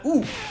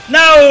 ooh,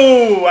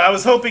 no! I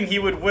was hoping he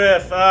would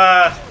whiff.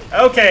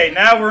 Okay,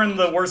 now we're in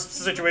the worst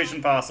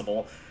situation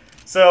possible.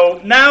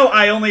 So, now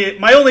my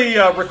only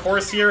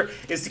recourse here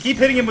is to keep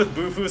hitting him with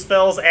Bufu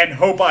spells and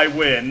hope I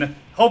win.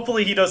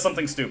 Hopefully he does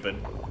something stupid.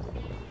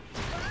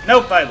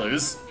 Nope, I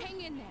lose.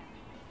 Hang in there.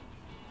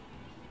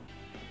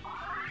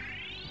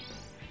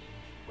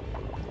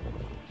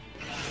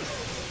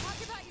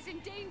 Takuba is in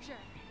danger.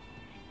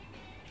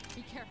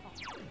 Be careful.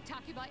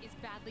 Takuba is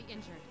badly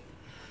injured.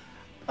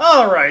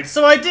 Alright,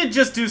 so I did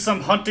just do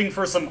some hunting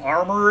for some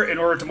armor in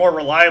order to more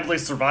reliably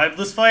survive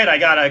this fight. I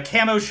got a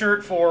camo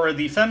shirt for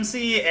the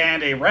Femc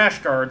and a rash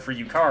guard for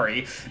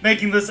Yukari,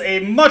 making this a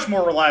much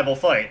more reliable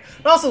fight.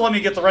 It also let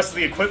me get the rest of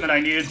the equipment I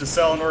needed to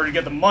sell in order to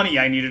get the money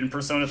I needed in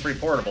Persona 3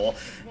 Portable.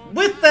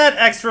 With that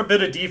extra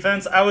bit of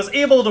defense, I was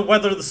able to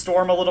weather the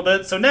storm a little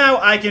bit, so now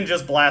I can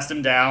just blast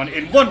him down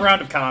in 1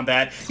 round of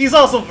combat. He's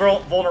also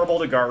vulnerable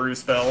to Garu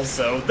spells,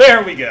 so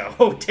there we go.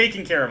 Oh,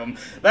 taking care of him.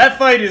 That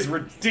fight is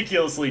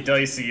ridiculously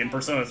dicey in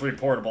Persona 3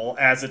 Portable,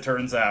 as it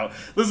turns out.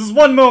 This is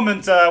one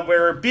moment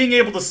where being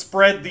able to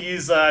spread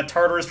these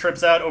Tartarus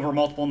trips out over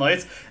multiple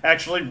nights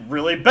actually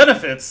really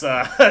benefits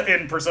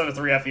in Persona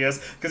 3 FES,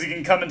 because you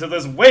can come into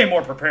this way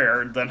more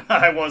prepared than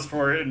I was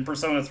for it in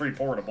Persona 3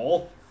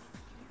 Portable.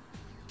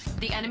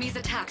 The enemy's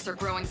attacks are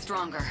growing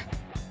stronger.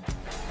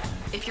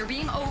 If you're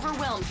being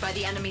overwhelmed by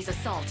the enemy's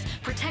assault,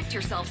 protect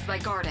yourselves by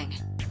guarding.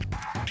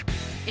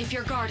 If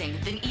you're guarding,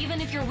 then even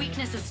if your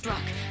weakness is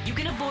struck, you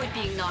can avoid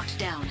being knocked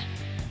down.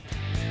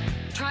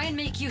 Try and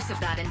make use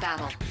of that in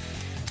battle.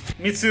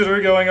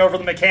 Mitsuru going over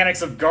the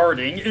mechanics of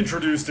guarding,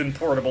 introduced in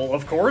Portable,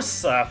 of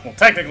course. Well,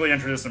 technically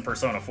introduced in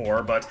Persona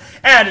 4, but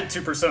added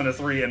to Persona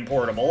 3 in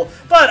Portable.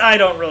 But I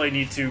don't really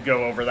need to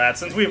go over that,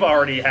 since we've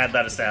already had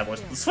that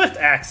established. The Swift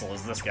Axle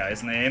is this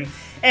guy's name.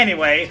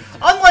 Anyway,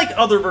 unlike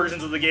other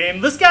versions of the game,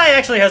 this guy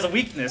actually has a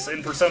weakness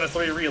in Persona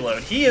 3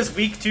 Reload. He is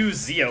weak to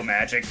Zeo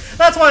magic.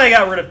 That's why I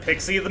got rid of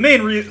Pixie. The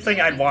main thing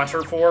I'd want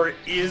her for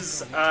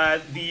is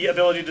the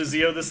ability to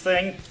Zeo this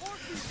thing.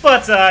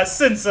 But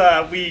since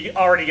we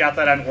already got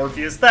that on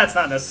Orpheus, that's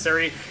not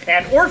necessary.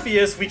 And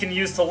Orpheus we can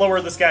use to lower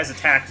this guy's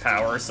attack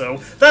power, so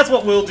that's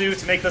what we'll do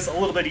to make this a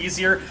little bit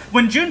easier.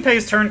 When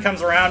Junpei's turn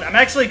comes around, I'm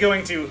actually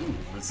going to... Ooh,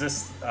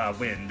 resist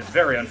wind.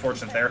 Very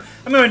unfortunate there.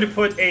 I'm going to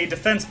put a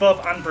defense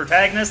buff on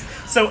protagonist,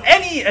 so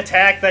any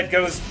attack that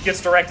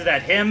gets directed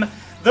at him,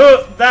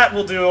 though that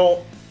will do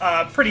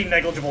pretty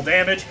negligible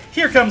damage.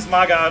 Here comes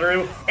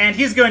Magaru, and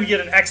he's going to get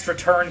an extra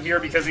turn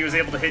here because he was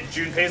able to hit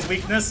Junpei's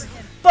weakness.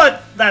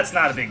 But that's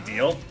not a big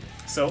deal.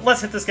 So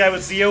let's hit this guy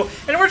with Zeo,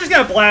 and we're just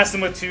going to blast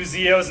him with 2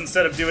 Zeos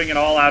instead of doing an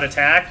all-out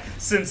attack.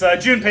 Since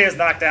Junpei is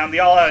knocked down, the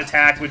all-out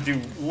attack would do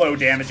low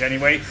damage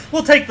anyway.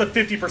 We'll take the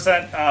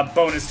 50%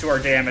 bonus to our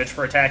damage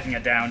for attacking a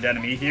downed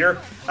enemy here.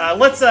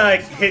 Let's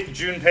hit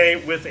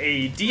Junpei with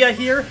a Dia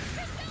here.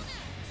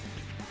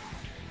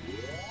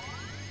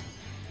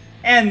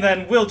 And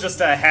then we'll just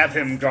have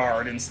him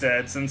guard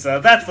instead, since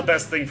that's the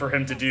best thing for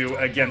him to do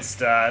against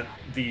the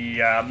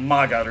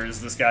Magutters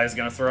this guy's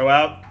going to throw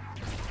out.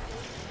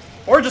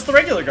 Or just the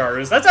regular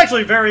Garus. That's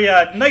actually very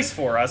nice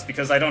for us,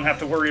 because I don't have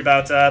to worry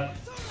about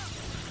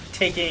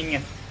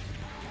taking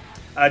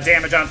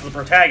damage onto the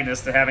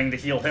protagonist and having to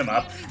heal him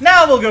up.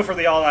 Now we'll go for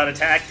the all-out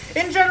attack.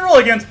 In general,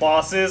 against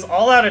bosses,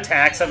 all-out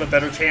attacks have a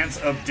better chance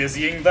of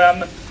dizzying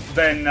them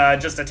than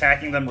just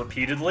attacking them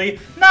repeatedly.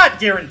 Not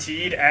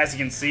guaranteed, as you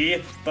can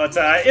see, but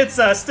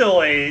it's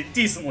still a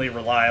decently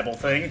reliable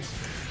thing.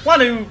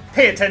 Want to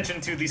pay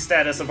attention to the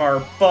status of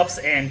our buffs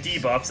and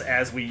debuffs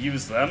as we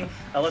use them.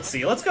 Let's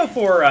see, let's go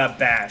for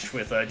Bash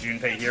with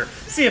Junpei here.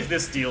 See if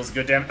this deals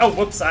good damage. Oh,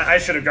 whoops, I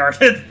should have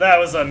guarded. That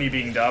was me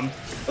being dumb.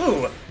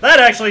 Ooh,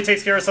 that actually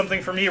takes care of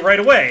something for me right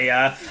away.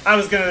 I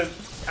was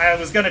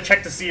gonna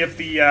check to see if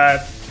the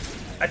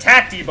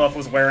attack debuff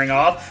was wearing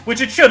off, which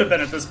it should have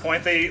been at this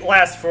point. They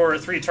last for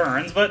 3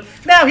 turns, but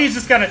now he's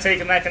just kind of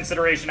taken that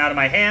consideration out of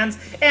my hands,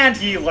 and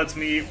he lets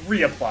me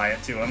reapply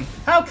it to him.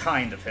 How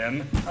kind of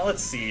him.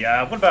 Let's see,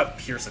 what about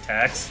Pierce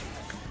attacks?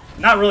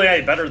 Not really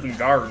any better than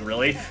Guard,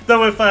 really.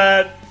 Though if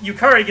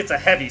Yukari gets a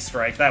heavy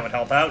strike, that would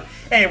help out.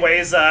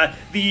 Anyways,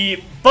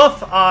 the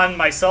buff on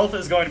myself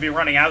is going to be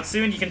running out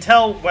soon. You can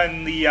tell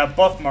when the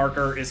buff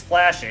marker is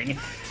flashing.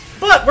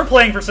 But we're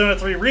playing Persona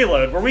 3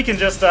 Reload, where we can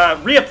just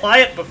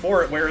reapply it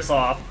before it wears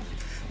off.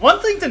 One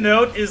thing to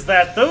note is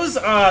that those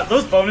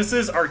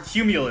bonuses are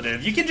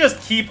cumulative. You can just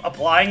keep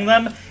applying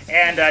them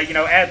and, you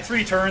know, add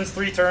 3 turns,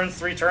 3 turns,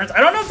 3 turns. I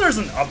don't know if there's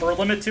an upper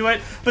limit to it,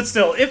 but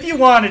still, if you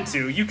wanted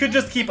to, you could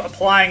just keep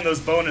applying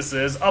those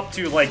bonuses up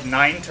to, like,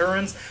 9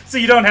 turns, so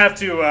you don't have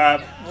to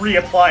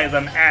reapply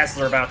them as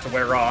they're about to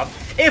wear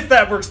off, if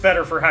that works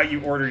better for how you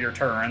order your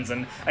turns.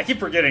 And I keep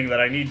forgetting that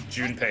I need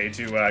Junpei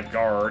to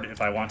guard if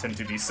I want him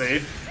to be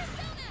safe.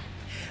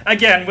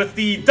 Again, with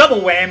the double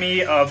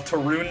whammy of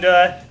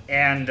Tarunda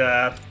and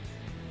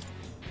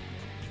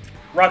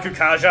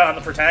Rakukaja on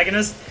the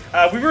protagonist,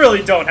 we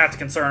really don't have to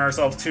concern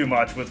ourselves too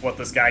much with what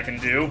this guy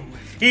can do.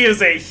 He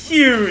is a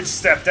huge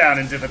step down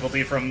in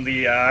difficulty from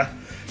the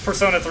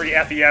Persona 3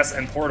 FES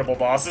and portable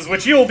bosses,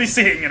 which you'll be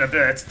seeing in a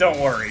bit.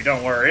 Don't worry,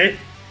 don't worry.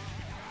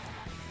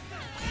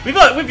 We've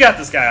got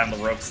this guy on the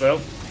ropes,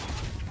 though.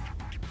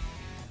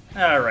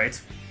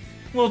 Alright.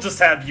 We'll just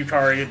have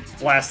Yukari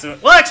blast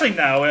it. Well, actually,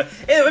 no.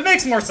 It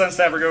makes more sense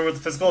to ever go with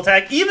the physical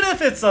attack. Even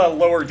if it's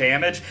lower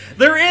damage,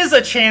 there is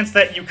a chance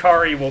that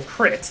Yukari will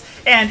crit.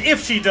 And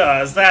if she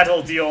does, that'll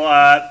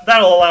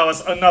allow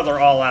us another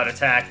all-out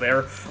attack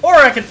there. Or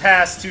I could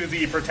pass to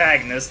the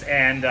protagonist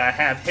and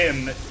have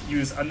him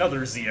use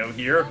another Zeo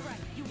here.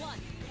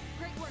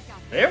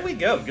 There we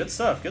go. Good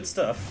stuff, good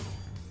stuff.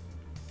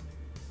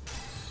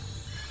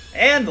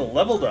 And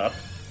leveled up.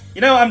 You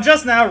know, I'm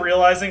just now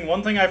realizing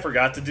one thing I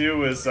forgot to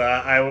do is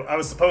I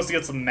was supposed to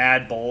get some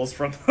Mad Bulls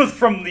from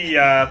from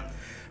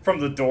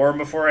the dorm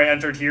before I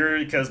entered here,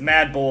 because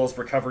Mad Bulls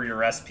recover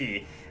your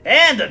SP.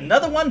 And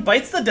another one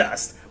bites the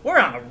dust. We're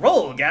on a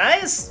roll,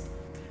 guys.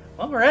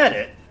 While we're at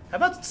it, how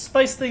about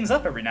spice things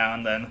up every now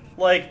and then,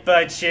 like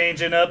by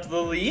changing up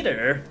the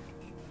leader?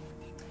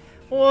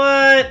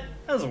 What?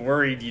 I was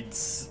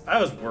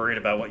worried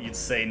about what you'd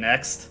say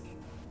next.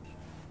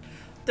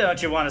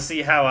 Don't you want to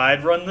see how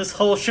I'd run this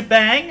whole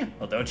shebang?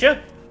 Well, don't you?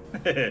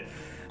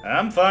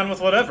 I'm fine with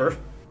whatever.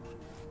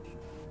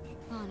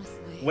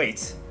 Honestly.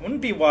 Wait, wouldn't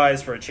it be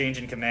wise for a change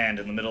in command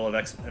in the middle of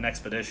an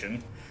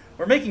expedition?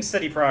 We're making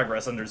steady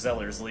progress under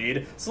Zeller's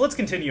lead, so let's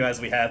continue as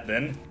we have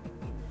been.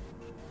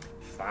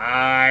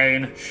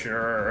 Fine,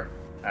 sure,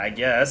 I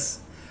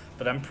guess.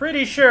 But I'm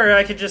pretty sure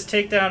I could just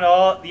take down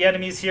all the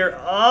enemies here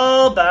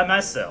all by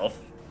myself.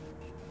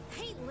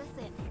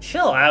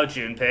 Chill out,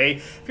 Junpei.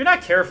 If you're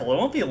not careful, it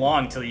won't be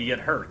long till you get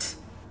hurt.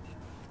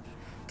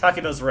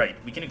 Takeda's right.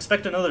 We can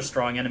expect another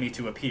strong enemy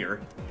to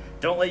appear.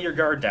 Don't let your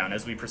guard down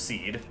as we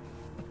proceed.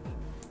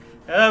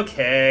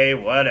 Okay,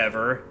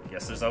 whatever.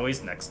 Guess there's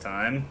always next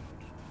time.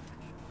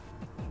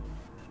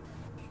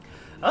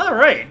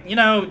 Alright, you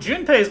know,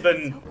 Junpei's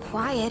been... So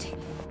quiet.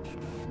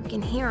 We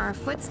can hear our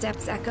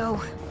footsteps echo.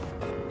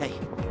 Hey,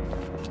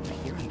 I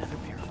hear another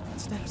pair of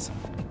footsteps.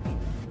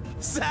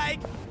 Psych!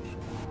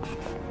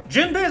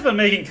 Junpei's been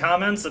making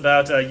comments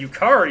about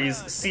Yukari's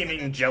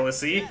seeming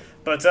jealousy,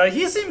 but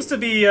he seems to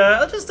be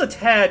just a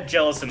tad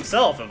jealous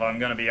himself, if I'm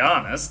gonna be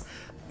honest.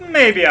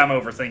 Maybe I'm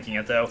overthinking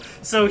it, though.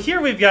 So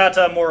here we've got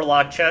more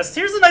lock chests.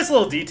 Here's a nice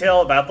little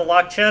detail about the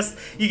lock chests.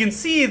 You can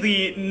see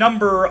the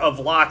number of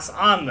locks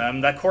on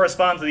them that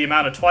correspond to the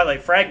amount of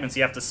Twilight fragments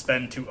you have to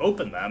spend to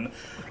open them.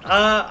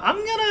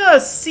 I'm gonna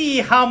see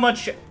how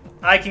much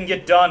I can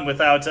get done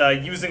without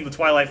using the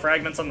Twilight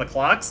Fragments on the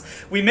clocks,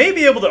 we may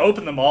be able to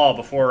open them all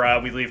before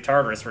we leave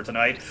Tartarus for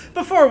tonight.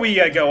 Before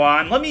we go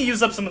on, let me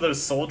use up some of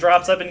those soul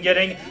drops I've been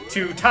getting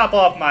to top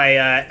off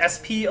my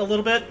SP a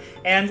little bit,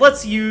 and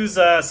let's use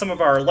some of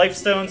our life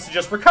stones to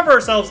just recover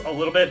ourselves a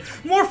little bit,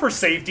 more for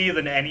safety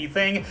than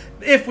anything,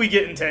 if we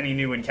get into any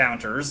new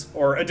encounters,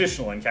 or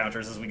additional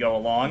encounters as we go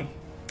along.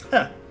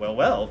 Huh,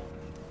 well.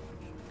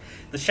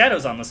 The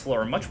shadows on this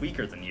floor are much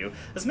weaker than you.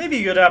 This may be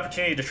a good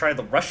opportunity to try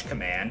the rush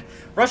command.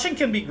 Rushing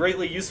can be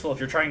greatly useful if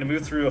you're trying to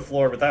move through a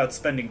floor without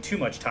spending too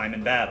much time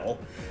in battle.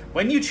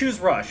 When you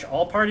choose rush,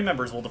 all party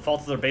members will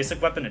default to their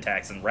basic weapon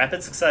attacks in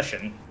rapid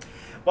succession.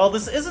 While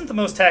this isn't the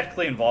most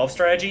tactically involved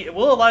strategy, it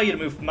will allow you to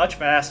move much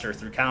faster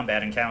through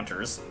combat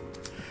encounters.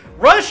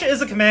 Rush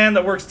is a command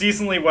that works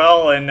decently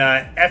well in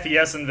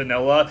FES and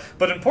Vanilla,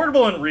 but in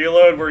Portable and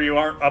Reload, where you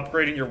aren't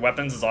upgrading your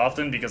weapons as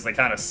often because they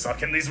kind of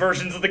suck in these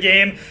versions of the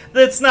game,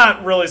 that's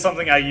not really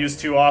something I use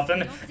too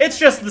often. It's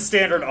just the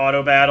standard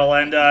auto battle,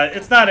 and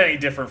it's not any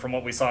different from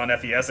what we saw in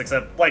FES,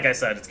 except, like I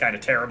said, it's kind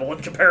of terrible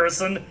in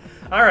comparison.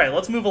 Alright,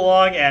 let's move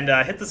along and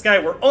hit this guy.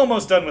 We're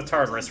almost done with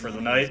Tartarus for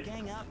the night.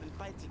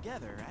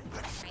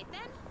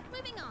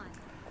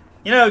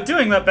 You know,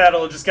 doing that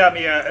battle just got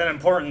me an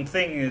important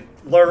thing to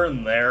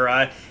learn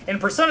there. In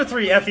Persona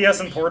 3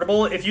 FES and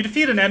Portable, if you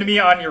defeat an enemy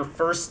on your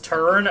first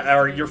turn,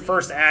 or your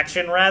first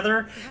action,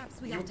 rather...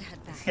 Perhaps we ought to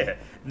head back.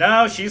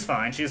 No, she's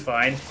fine, she's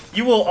fine.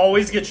 You will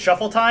always get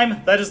shuffle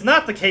time. That is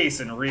not the case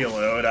in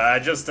Reload. I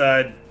just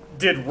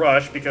did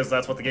Rush because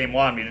that's what the game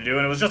wanted me to do,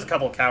 and it was just a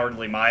couple of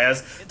cowardly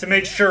Mayas to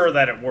make sure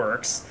that it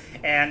works.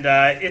 And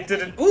it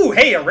didn't... Ooh,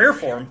 hey, a rare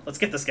form. Let's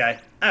get this guy.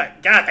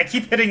 God, I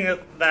keep hitting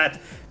that.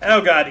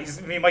 Oh, God,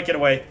 he might get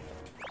away.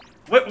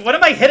 What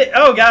am I hitting?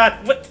 Oh,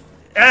 God, what?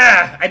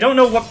 I don't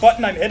know what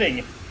button I'm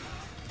hitting.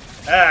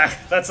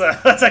 That's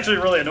actually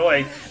really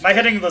annoying. Am I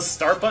hitting the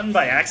start button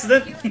by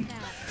accident?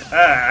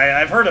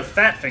 I've heard of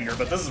Fat Finger,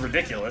 but this is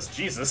ridiculous.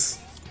 Jesus.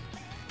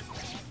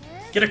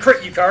 Get a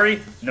crit,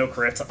 Yukari. No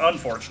crit.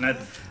 Unfortunate.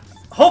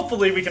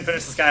 Hopefully we can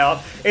finish this guy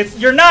off.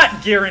 You're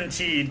not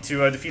guaranteed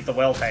to defeat the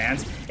Wealth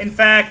Hands. In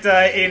fact,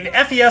 in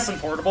FES and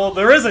Portable,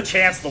 there is a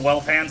chance the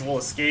Wealth Hands will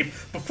escape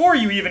before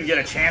you even get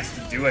a chance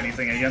to do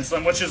anything against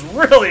them, which is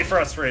really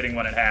frustrating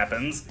when it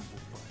happens.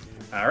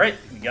 Alright,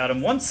 we got him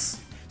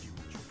once.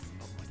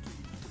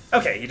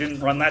 Okay, he didn't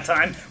run that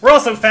time. We're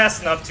also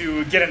fast enough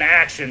to get an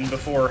action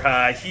before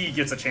he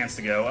gets a chance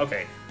to go.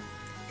 Okay.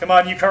 Come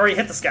on, Yukari,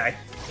 hit this guy.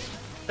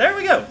 There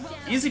we go.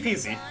 Easy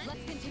peasy.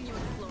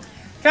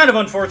 Kind of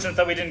unfortunate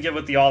that we didn't get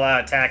with the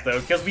all-out attack,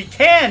 though, because we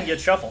can get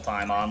shuffle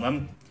time on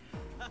them.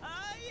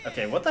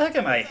 Okay, what the heck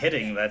am I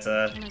hitting? That's,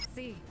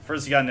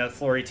 First you got another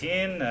floor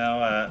 18,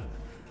 no,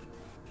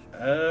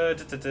 I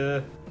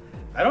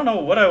don't know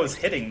what I was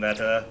hitting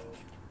that,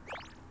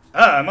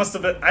 I must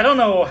have been... I don't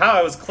know how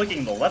I was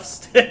clicking the left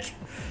stick.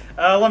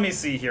 Let me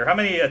see here. How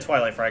many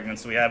Twilight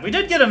Fragments do we have? We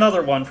did get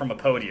another one from a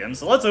podium,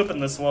 so let's open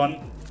this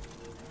one.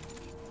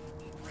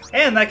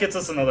 And that gets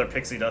us another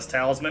Pixie Dust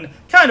Talisman.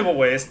 Kind of a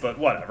waste, but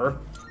whatever.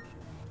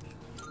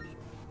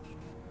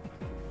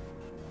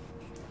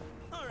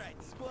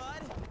 Alright,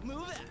 squad,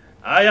 move out.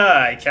 Aye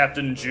aye,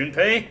 Captain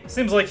Junpei.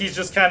 Seems like he's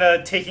just kind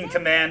of taking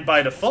command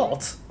by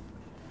default.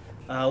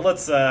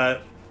 Let's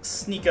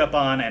sneak up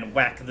on and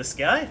whack this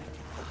guy.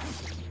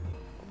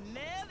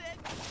 Nailed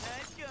it.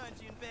 Nice going,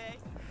 Junpei.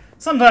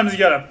 Sometimes you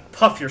gotta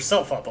puff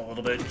yourself up a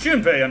little bit.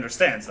 Junpei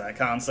understands that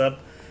concept.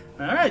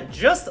 Alright,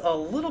 just a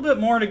little bit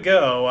more to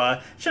go.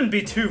 Shouldn't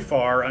be too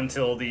far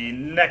until the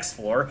next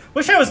floor.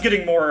 Wish I was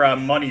getting more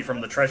money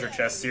from the treasure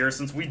chests here,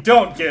 since we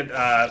don't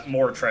get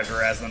more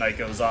treasure as the night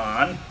goes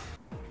on.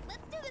 Let's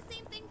do the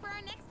same thing for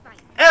our next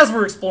fight. As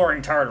we're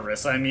exploring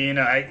Tartarus, I mean,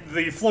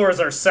 the floors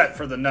are set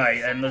for the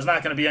night, and there's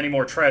not going to be any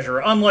more treasure,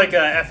 unlike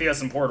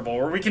FES and Portable,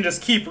 where we can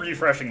just keep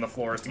refreshing the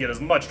floors to get as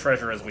much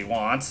treasure as we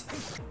want.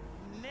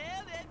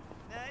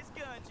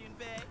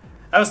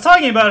 I was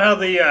talking about how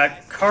the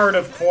Card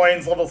of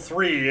Coins level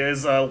 3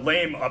 is a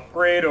lame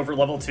upgrade over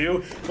level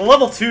 2. The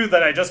level 2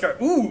 that I just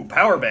got... Ooh,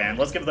 Power Band.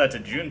 Let's give that to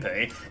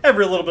Junpei.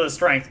 Every little bit of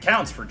strength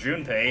counts for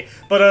Junpei.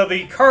 But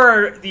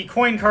the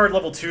Coin Card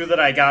level 2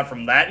 that I got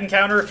from that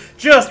encounter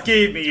just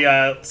gave me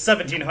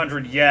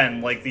 1,700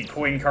 yen, like the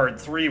Coin Card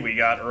 3 we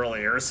got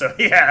earlier. So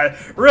yeah,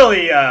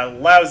 really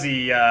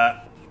lousy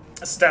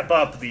step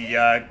up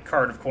the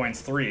Card of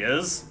Coins 3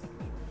 is.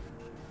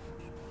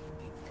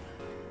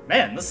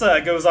 Man, this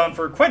goes on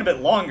for quite a bit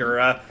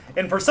longer.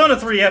 In Persona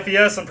 3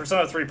 FES and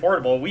Persona 3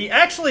 Portable, we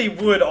actually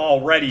would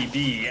already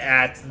be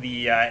at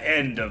the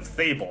end of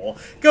Fable.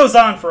 Goes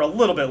on for a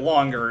little bit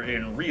longer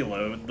in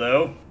Reload,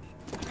 though.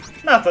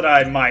 Not that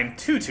I mind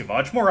too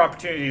much. More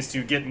opportunities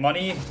to get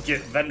money,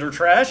 get vendor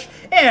trash,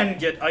 and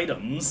get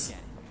items.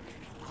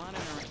 Oh,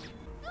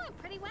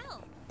 pretty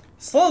well.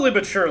 Slowly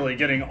but surely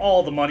getting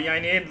all the money I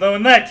need, though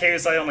in that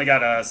case I only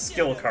got a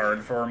skill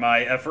card for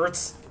my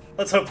efforts.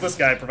 Let's hope this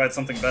guy provides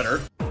something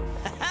better.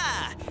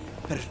 Haha!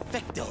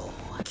 Perfecto.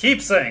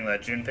 Keep saying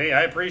that, Junpei.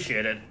 I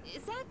appreciate it.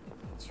 Is that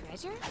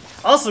treasure?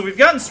 Also, we've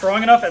gotten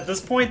strong enough at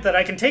this point that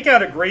I can take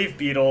out a Grave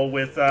Beetle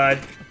with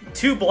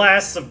 2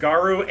 blasts of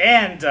Garu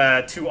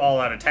and 2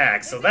 all-out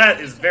attacks, so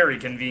that is very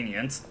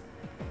convenient.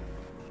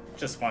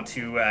 Just want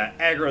to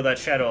aggro that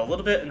Shadow a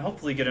little bit and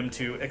hopefully get him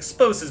to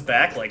expose his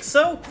back like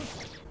so.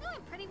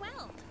 Doing pretty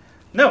well.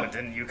 No, it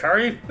didn't,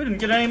 Yukari. We didn't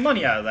get any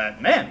money out of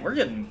that. Man, we're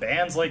getting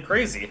bans like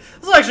crazy.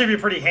 This will actually be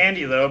pretty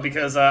handy, though,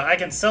 because I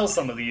can sell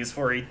some of these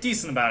for a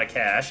decent amount of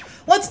cash.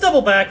 Let's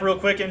double back real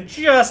quick and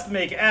just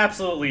make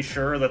absolutely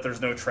sure that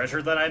there's no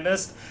treasure that I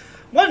missed.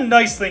 One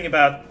nice thing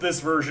about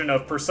this version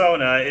of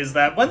Persona is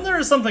that when there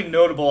is something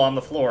notable on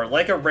the floor,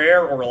 like a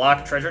rare or a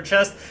locked treasure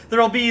chest,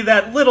 there'll be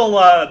that little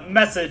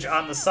message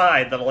on the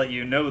side that'll let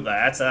you know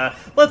that.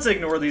 Let's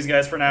ignore these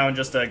guys for now and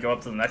just go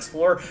up to the next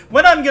floor.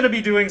 When I'm going to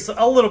be doing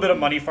a little bit of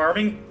money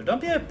farming, there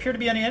don't appear to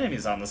be any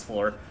enemies on this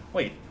floor.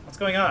 Wait, what's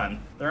going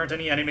on? There aren't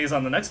any enemies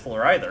on the next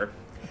floor either.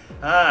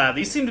 Ah,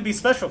 these seem to be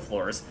special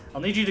floors.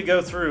 I'll need you to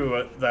go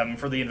through them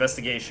for the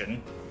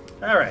investigation.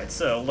 Alright,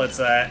 so let's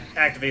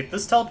activate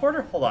this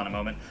teleporter. Hold on a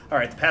moment.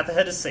 Alright, the path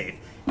ahead is safe.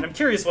 And I'm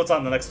curious what's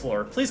on the next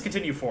floor. Please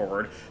continue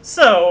forward.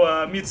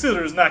 So,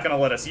 Mitsuru's not going to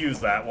let us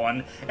use that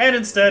one, and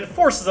instead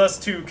forces us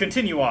to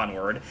continue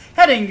onward,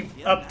 heading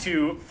up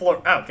to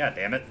floor... Oh,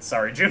 goddammit.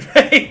 Sorry,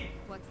 Junpei.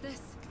 What's this?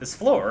 This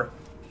floor?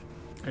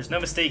 There's no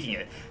mistaking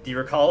it. Do you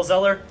recall,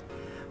 Zeller?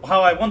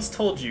 How I once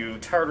told you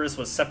Tartarus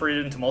was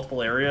separated into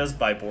multiple areas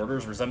by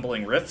borders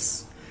resembling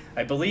rifts?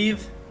 I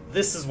believe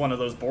this is one of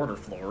those border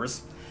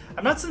floors.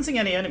 I'm not sensing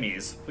any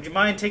enemies. Would you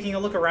mind taking a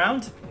look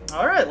around?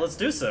 Alright, let's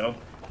do so.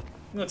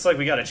 Looks like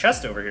we got a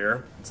chest over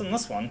here. What's in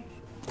this one?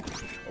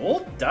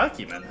 Old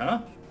document,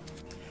 huh?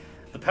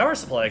 The power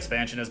supply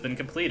expansion has been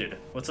completed.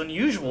 What's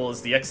unusual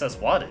is the excess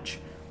wattage.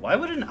 Why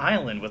would an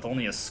island with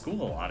only a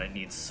school on it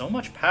need so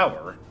much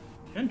power?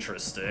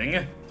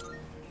 Interesting.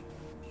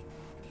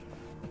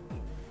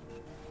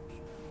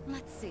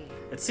 Let's see.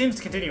 It seems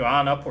to continue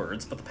on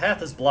upwards, but the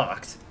path is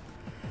blocked.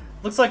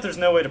 Looks like there's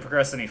no way to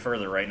progress any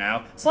further right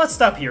now, so let's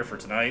stop here for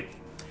tonight.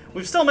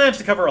 We've still managed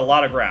to cover a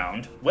lot of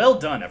ground. Well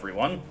done,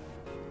 everyone.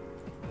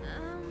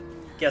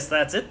 Guess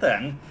that's it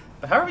then.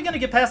 But how are we going to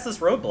get past this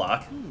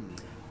roadblock?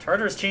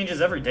 Tartarus changes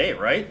every day,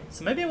 right?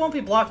 So maybe it won't be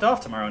blocked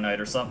off tomorrow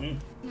night or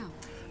something. No.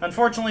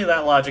 Unfortunately,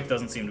 that logic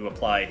doesn't seem to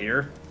apply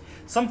here.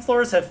 Some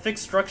floors have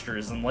fixed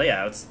structures and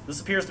layouts.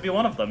 This appears to be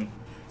one of them.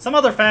 Some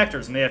other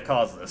factors may have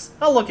caused this.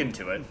 I'll look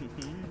into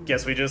it.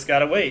 Guess we just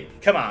gotta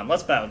wait. Come on,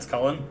 let's bounce,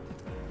 Cullen.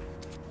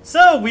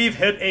 So, we've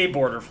hit a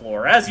border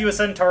floor. As you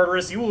ascend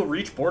Tartarus, you will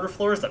reach border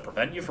floors that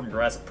prevent you from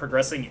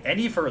progressing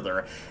any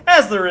further.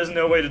 As there is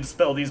no way to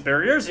dispel these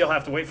barriers, you'll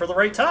have to wait for the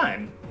right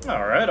time.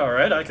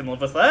 Alright, I can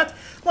live with that.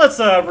 Let's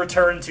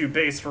return to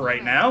base for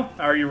right now.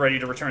 Are you ready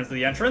to return to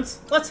the entrance?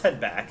 Let's head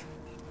back.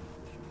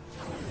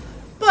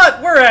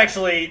 But we're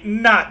actually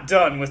not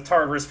done with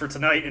Tartarus for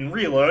tonight in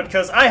Reload,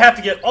 because I have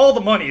to get all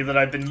the money that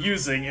I've been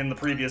using in the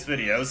previous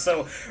videos.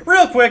 So,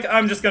 real quick,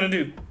 I'm just gonna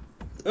do...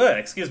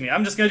 I'm just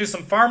going to do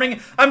some farming.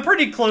 I'm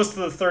pretty close to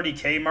the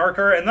 30k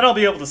marker, and then I'll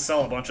be able to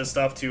sell a bunch of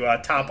stuff to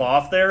top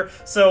off there.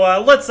 So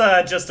let's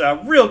just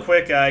real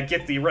quick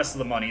get the rest of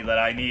the money that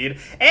I need.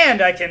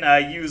 And I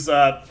can use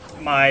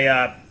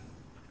my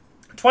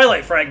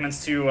Twilight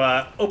Fragments to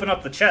open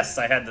up the chests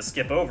I had to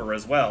skip over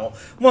as well,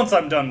 once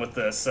I'm done with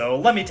this. So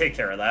let me take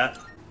care of that.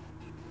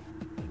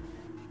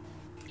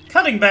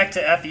 Cutting back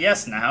to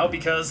FES now,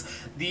 because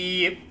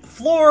the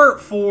floor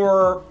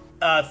for...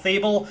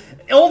 Fable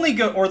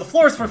the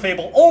floors for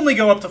Fable only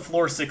go up to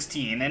floor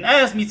 16, and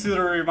as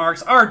Mitsuru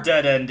remarks, our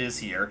dead end is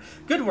here.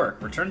 Good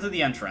work, return to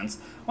the entrance.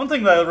 One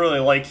thing that I really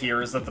like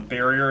here is that the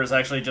barrier is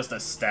actually just a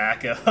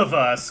stack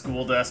of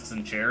school desks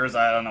and chairs.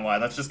 I don't know why,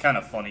 that's just kind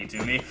of funny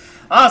to me.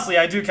 Honestly,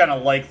 I do kind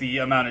of like the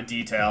amount of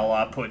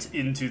detail put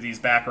into these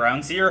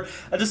backgrounds here.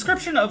 A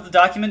description of the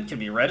document can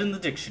be read in the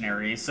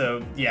dictionary,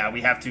 so yeah,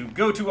 we have to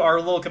go to our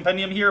little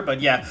compendium here,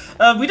 but yeah,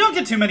 we don't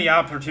get too many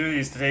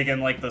opportunities to take in,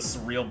 like, the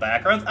surreal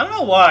backgrounds. I don't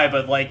know why,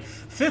 but, like,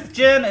 5th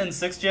gen and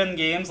 6th gen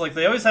games, like,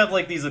 they always have,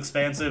 like, these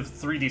expansive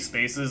 3D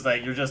spaces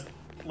that you're just,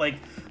 like,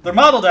 they're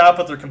modeled out,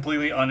 but they're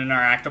completely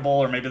uninteractable,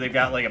 or maybe they've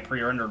got, like, a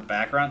pre-rendered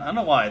background. I don't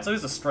know why. It's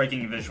always a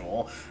striking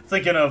visual.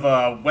 Thinking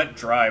of Wet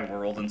Dry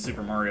World in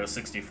Super Mario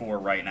 64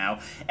 right now.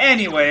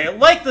 Anyway,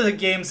 like the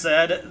game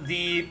said,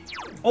 the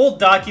old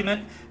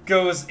document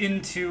goes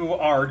into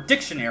our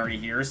dictionary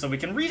here, so we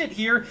can read it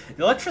here.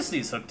 The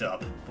electricity's hooked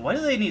up. But why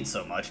do they need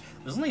so much?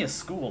 There's only a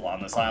school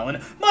on this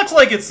island, much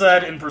like it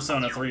said in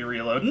Persona 3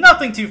 Reload.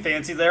 Nothing too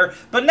fancy there,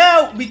 but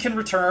now we can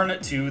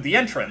return to the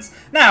entrance.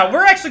 Now,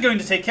 we're actually going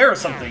to take care of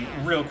something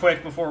real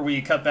quick before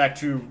we cut back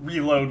to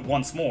Reload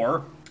once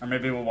more. Or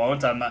maybe we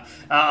won't.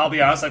 I'll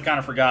be honest, I've kind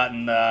of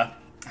forgotten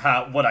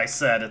what I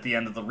said at the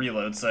end of the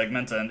Reload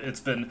segment, and it's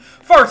been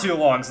far too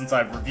long since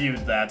I've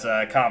reviewed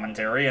that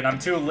commentary, and I'm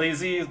too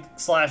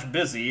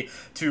lazy/busy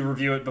to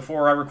review it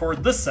before I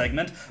record this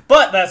segment,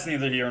 but that's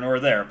neither here nor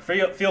there.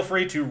 Feel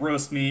free to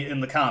roast me in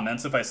the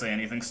comments if I say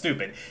anything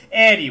stupid.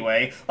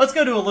 Anyway, let's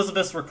go to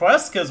Elizabeth's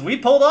request, because we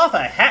pulled off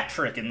a hat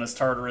trick in this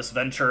Tartarus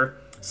venture.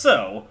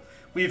 So,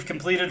 we've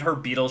completed her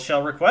beetle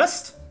shell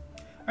request.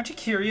 Aren't you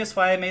curious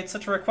why I made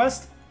such a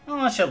request? Well,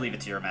 I shall leave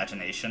it to your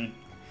imagination.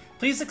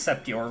 Please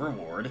accept your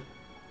reward.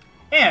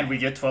 And we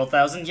get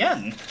 12,000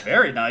 yen.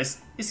 Very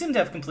nice. You seem to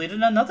have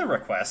completed another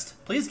request.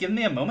 Please give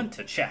me a moment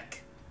to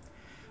check.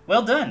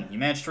 Well done. You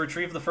managed to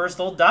retrieve the first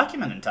old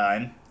document in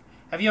time.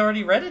 Have you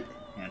already read it?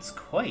 It's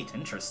quite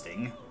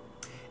interesting.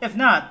 If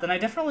not, then I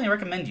definitely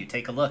recommend you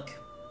take a look.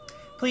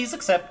 Please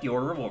accept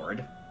your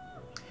reward.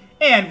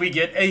 And we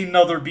get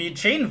another bead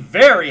chain.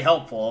 Very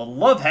helpful.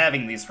 Love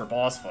having these for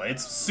boss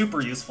fights.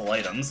 Super useful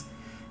items.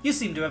 You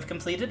seem to have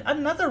completed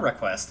another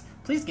request.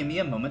 Please give me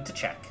a moment to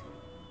check.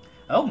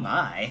 Oh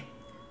my.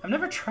 I've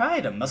never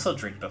tried a muscle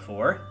drink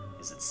before.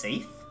 Is it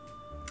safe?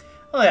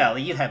 Well,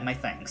 you have my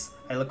thanks.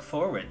 I look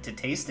forward to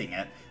tasting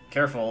it.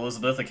 Careful,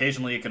 Elizabeth,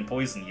 occasionally it can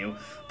poison you.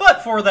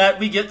 But for that,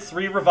 we get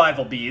 3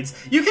 revival beads.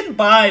 You can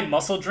buy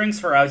muscle drinks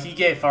for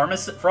Aohige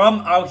Pharmacy,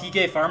 from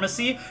Aohige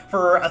Pharmacy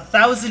for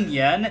 1,000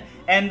 yen,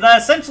 and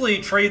that essentially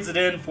trades it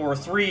in for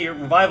 3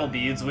 revival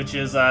beads, which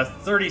is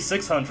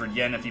 3,600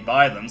 yen if you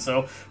buy them.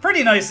 So,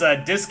 pretty nice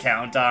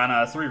discount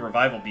on 3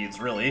 revival beads,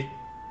 really.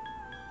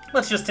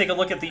 Let's just take a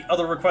look at the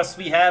other requests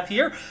we have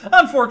here.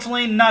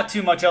 Unfortunately, not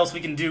too much else we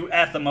can do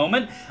at the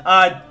moment.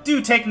 Do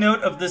take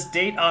note of this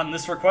date on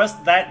this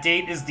request. That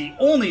date is the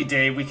only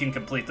day we can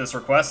complete this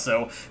request,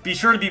 so be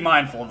sure to be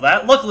mindful of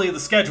that. Luckily,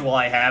 the schedule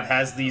I have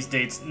has these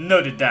dates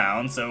noted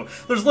down, so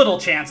there's little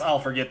chance I'll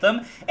forget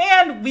them.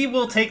 And we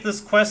will take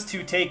this quest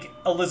to take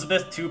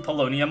Elizabeth to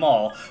Polonia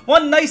Mall.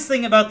 One nice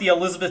thing about the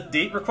Elizabeth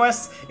date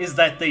requests is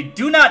that they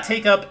do not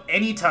take up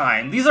any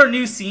time. These are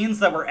new scenes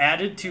that were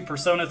added to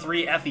Persona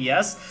 3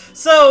 FES,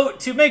 so,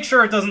 to make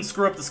sure it doesn't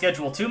screw up the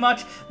schedule too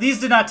much, these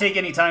do not take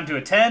any time to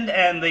attend,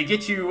 and they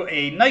get you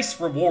a nice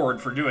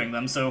reward for doing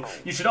them, so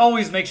you should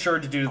always make sure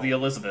to do the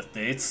Elizabeth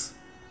dates.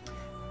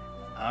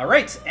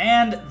 Alright,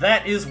 and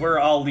that is where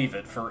I'll leave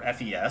it for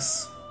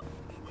FES.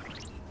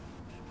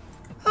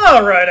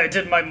 Alright, I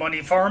did my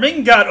money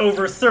farming, got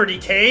over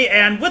 30k,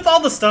 and with all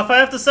the stuff I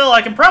have to sell,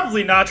 I can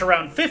probably notch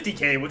around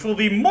 50k, which will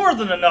be more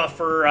than enough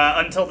for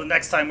until the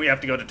next time we have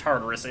to go to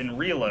Tartarus in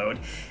Reload.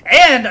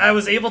 And I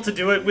was able to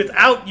do it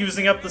without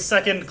using up the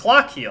second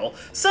clock heal,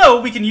 so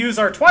we can use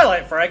our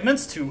Twilight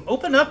Fragments to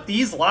open up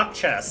these locked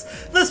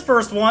chests. This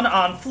first one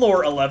on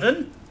floor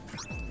 11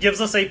 gives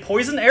us a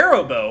poison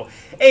arrow bow,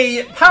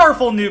 a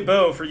powerful new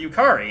bow for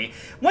Yukari.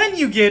 When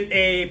you get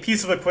a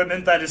piece of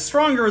equipment that is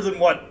stronger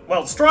than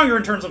stronger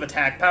in terms of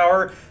attack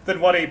power than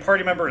what a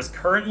party member is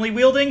currently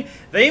wielding,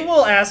 they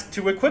will ask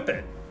to equip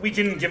it. We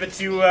can give it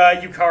to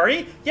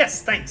Yukari.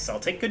 Yes, thanks, I'll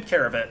take good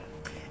care of it.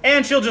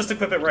 And she'll just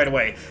equip it right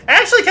away.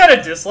 I actually kind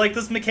of dislike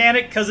this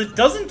mechanic because it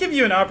doesn't give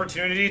you an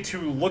opportunity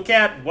to look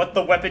at what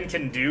the weapon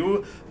can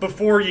do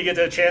before you get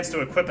a chance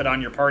to equip it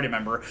on your party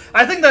member.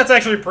 I think that's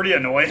actually pretty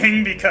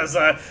annoying because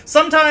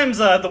sometimes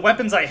the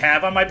weapons I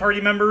have on my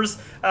party members,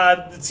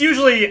 I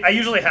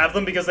usually have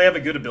them because they have a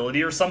good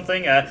ability or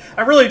something.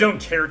 I really don't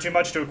care too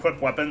much to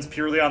equip weapons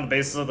purely on the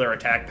basis of their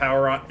attack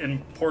power in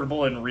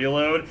Portable and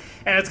Reload,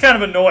 and it's kind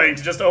of annoying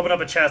to just open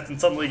up a chest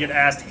and suddenly get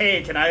asked,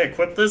 hey, can I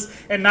equip this,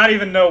 and not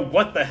even know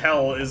what the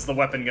hell is the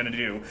weapon gonna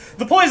do.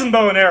 The poison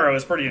bow and arrow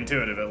is pretty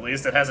intuitive, at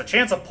least. It has a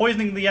chance of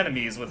poisoning the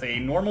enemies with a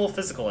normal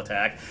physical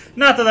attack.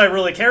 Not that I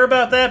really care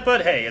about that,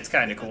 but hey, it's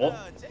kinda cool.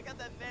 Check out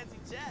that fancy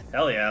chest.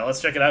 Hell yeah, let's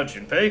check it out,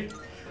 Junpei.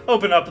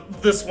 Open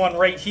up this one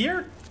right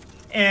here,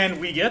 and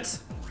we get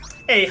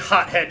a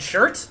hothead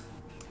shirt.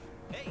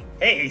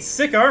 Hey,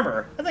 sick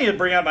armor. I think it'd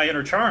bring out my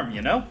inner charm,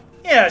 you know?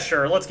 Yeah,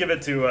 sure, let's give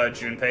it to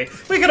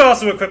Junpei. We could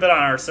also equip it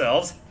on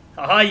ourselves.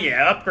 Haha,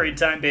 yeah, upgrade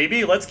time,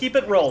 baby. Let's keep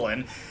it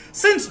rolling.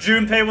 Since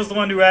Junpei was the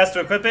one who asked to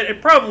equip it,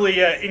 it probably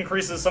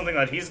increases something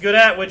that he's good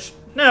at, which,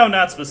 no,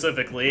 not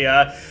specifically.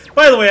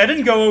 By the way, I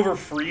didn't go over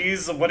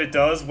freeze, what it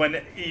does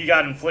when you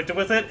got inflicted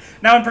with it.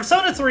 Now, in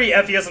Persona 3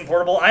 FES and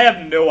Portable, I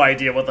have no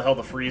idea what the hell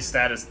the freeze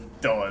status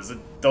does. It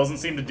doesn't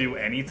seem to do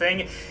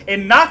anything.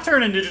 In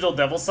Nocturne and Digital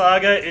Devil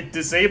Saga, it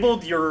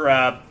disabled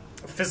your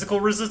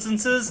physical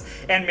resistances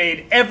and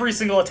made every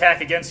single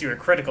attack against you a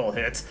critical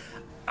hit.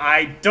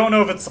 I don't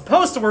know if it's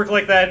supposed to work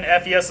like that in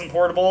FES and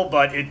Portable,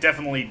 but it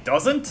definitely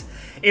doesn't.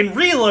 In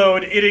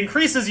Reload, it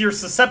increases your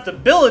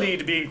susceptibility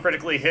to being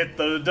critically hit,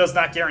 though it does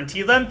not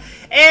guarantee them,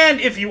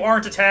 and if you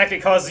aren't attacked,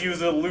 it causes you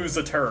to lose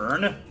a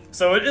turn.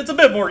 So it's a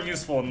bit more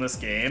useful in this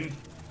game.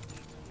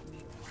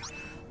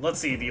 Let's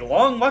see, the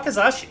Long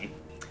Wakizashi.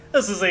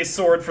 This is a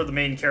sword for the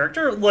main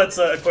character. Let's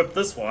equip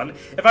this one.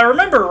 If I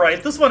remember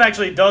right, this one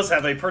actually does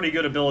have a pretty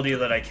good ability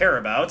that I care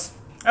about.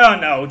 Oh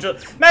no,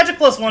 Magic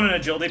 +1 and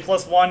Agility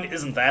 +1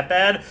 isn't that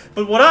bad,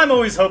 but what I'm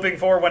always hoping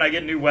for when I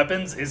get new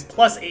weapons is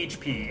plus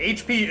HP.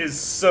 HP is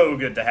so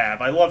good to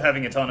have. I love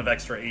having a ton of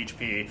extra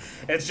HP.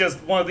 It's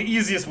just one of the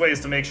easiest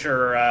ways to make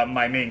sure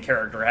my main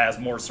character has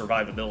more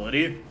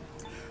survivability.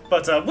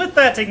 But with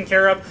that taken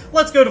care of,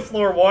 let's go to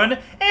floor 1,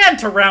 and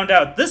to round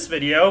out this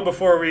video,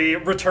 before we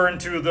return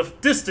to the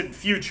distant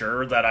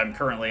future that I'm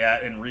currently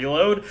at in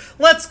Reload,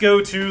 let's go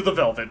to the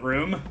Velvet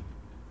Room.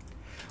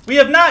 We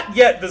have not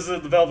yet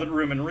visited the Velvet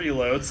Room in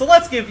Reload, so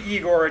let's give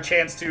Igor a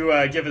chance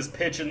to give his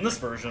pitch in this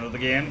version of the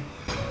game.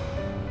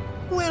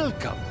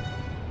 Welcome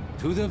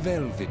to the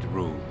Velvet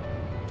Room.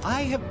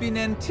 I have been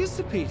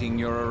anticipating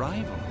your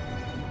arrival.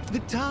 The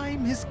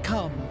time has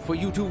come for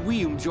you to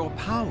wield your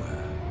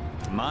power.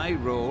 My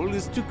role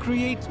is to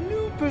create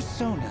new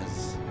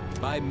personas.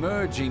 By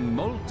merging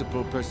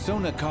multiple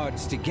persona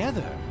cards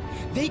together,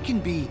 they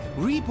can be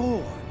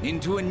reborn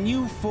into a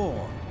new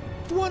form.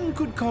 One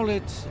could call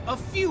it a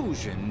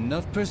fusion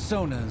of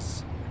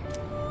personas.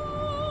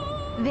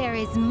 There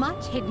is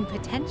much hidden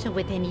potential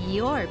within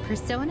your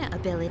persona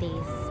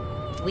abilities.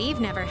 We've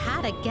never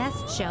had a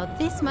guest show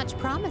this much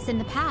promise in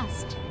the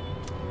past.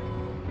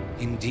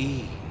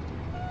 Indeed.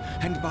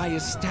 And by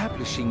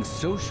establishing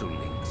social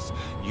links,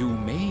 you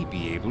may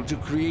be able to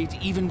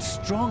create even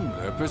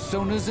stronger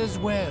personas as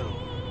well.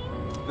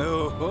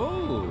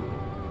 Oh,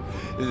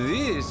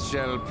 this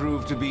shall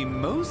prove to be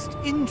most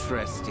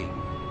interesting.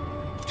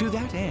 To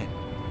that end,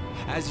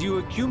 as you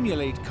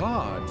accumulate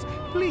cards,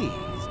 please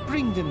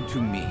bring them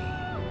to me.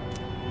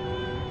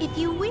 If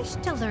you wish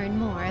to learn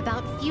more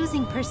about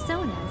fusing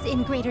personas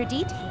in greater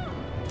detail,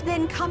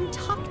 then come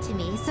talk to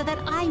me so that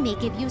I may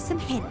give you some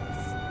hints.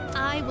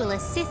 I will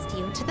assist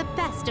you to the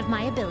best of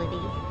my ability.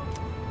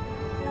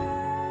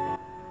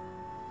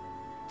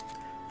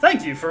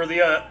 Thank you for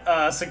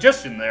the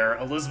suggestion there,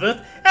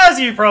 Elizabeth. As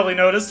you probably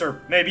noticed,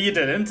 or maybe you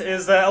didn't,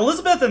 is that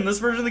Elizabeth in this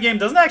version of the game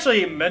doesn't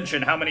actually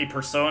mention how many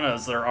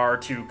personas there are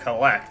to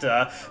collect,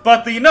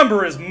 but the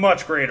number is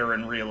much greater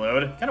in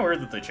Reload. Kind of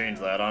weird that they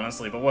changed that,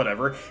 honestly, but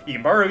whatever. You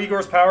can borrow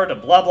Igor's power to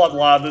blah blah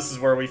blah, this is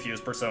where we fuse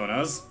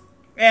personas.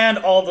 And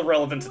all the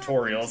relevant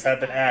tutorials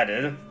have been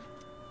added.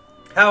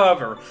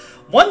 However,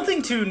 one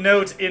thing to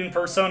note in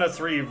Persona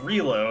 3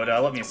 Reload,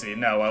 let me see,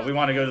 no, we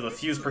want to go to the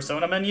Fuse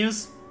Persona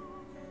menus.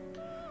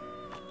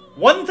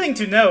 One thing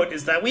to note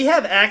is that we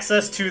have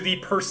access to the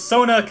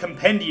Persona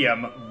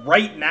Compendium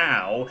right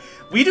now.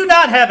 We do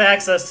not have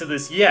access to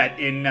this yet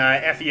in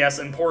FES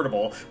and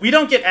Portable. We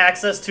don't get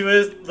access to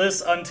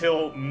this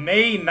until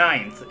May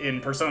 9th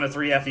in Persona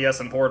 3 FES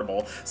and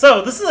Portable.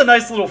 So this is a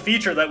nice little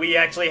feature that we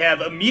actually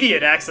have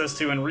immediate access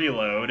to in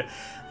Reload.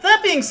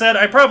 That being said,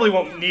 I probably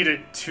won't need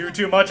it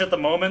too much at the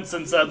moment,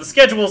 since the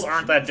schedules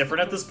aren't that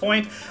different at this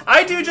point.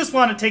 I do just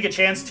want to take a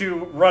chance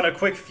to run a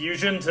quick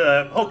fusion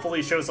to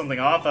hopefully show something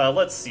off.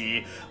 Let's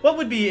see. What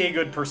would be a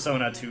good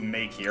persona to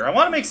make here? I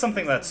want to make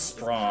something that's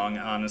strong,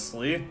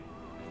 honestly.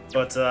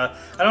 But I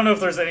don't know if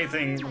there's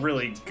anything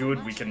really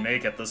good we can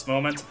make at this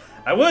moment.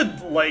 I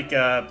would like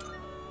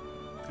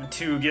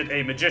to get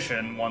a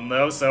magician one,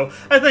 though, so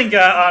I think,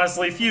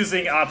 honestly,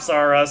 fusing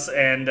Apsaras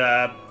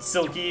and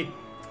Silky...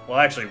 well,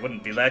 actually, it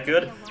wouldn't be that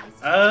good.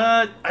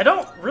 I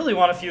don't really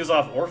want to fuse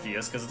off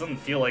Orpheus, because it doesn't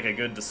feel like a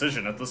good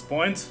decision at this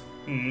point.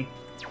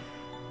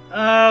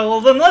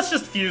 Well, then let's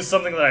just fuse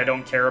something that I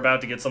don't care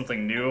about to get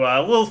something new.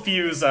 We'll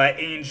fuse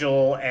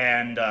Angel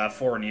and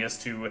Fornius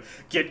to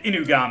get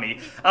Inugami.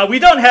 We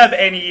don't have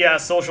any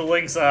social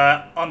links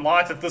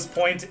unlocked at this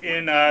point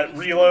in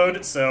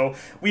Reload, so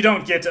we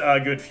don't get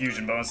good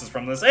fusion bonuses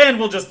from this, and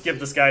we'll just give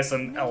this guy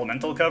some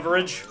elemental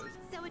coverage.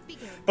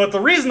 But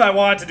the reason I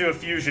wanted to do a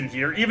fusion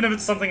here, even if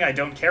it's something I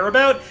don't care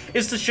about,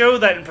 is to show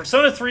that in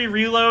Persona 3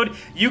 Reload,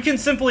 you can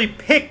simply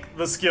pick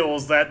the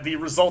skills that the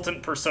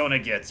resultant persona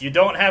gets. You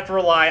don't have to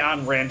rely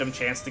on random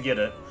chance to get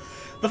it.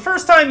 The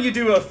first time you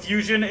do a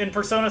fusion in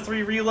Persona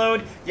 3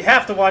 Reload, you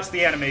have to watch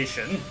the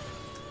animation.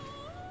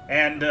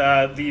 And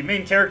the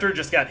main character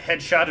just got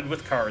headshotted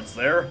with cards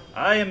there.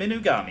 I am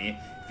Inugami.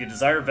 If you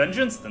desire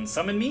vengeance, then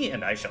summon me,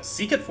 and I shall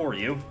seek it for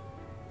you.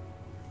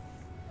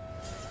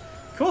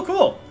 Cool,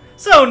 cool.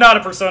 So, not a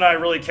persona I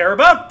really care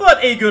about,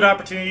 but a good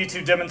opportunity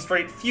to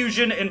demonstrate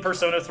fusion in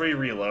Persona 3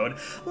 Reload.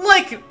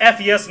 Like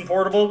FES and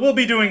Portable, we'll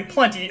be doing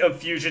plenty of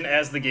fusion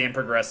as the game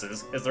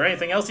progresses. Is there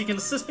anything else you can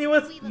assist me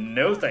with?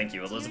 No thank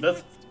you,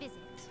 Elizabeth.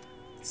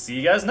 See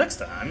you guys next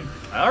time.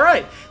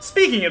 Alright,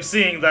 speaking of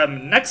seeing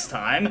them next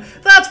time,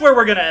 that's where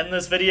we're gonna end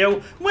this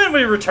video. When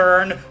we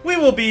return, we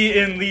will be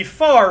in the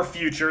far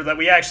future that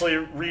we actually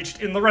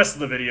reached in the rest of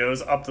the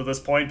videos up to this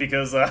point,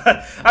 because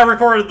I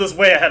recorded this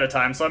way ahead of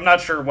time, so I'm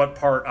not sure what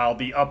part I'll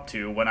be up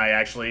to when I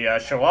actually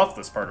show off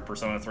this part of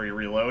Persona 3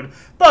 Reload,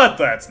 but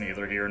that's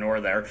neither here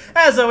nor there.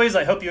 As always,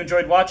 I hope you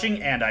enjoyed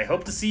watching, and I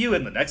hope to see you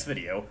in the next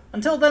video.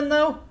 Until then,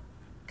 though,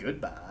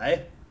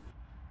 goodbye.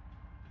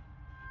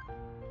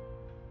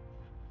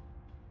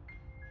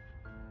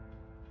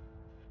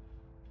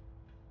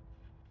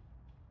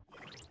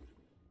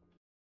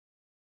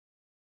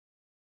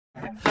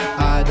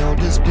 I don't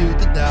dispute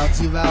the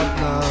doubts you've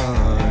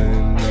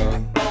outlined,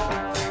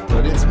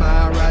 but it's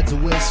my right to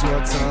waste your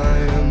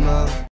time.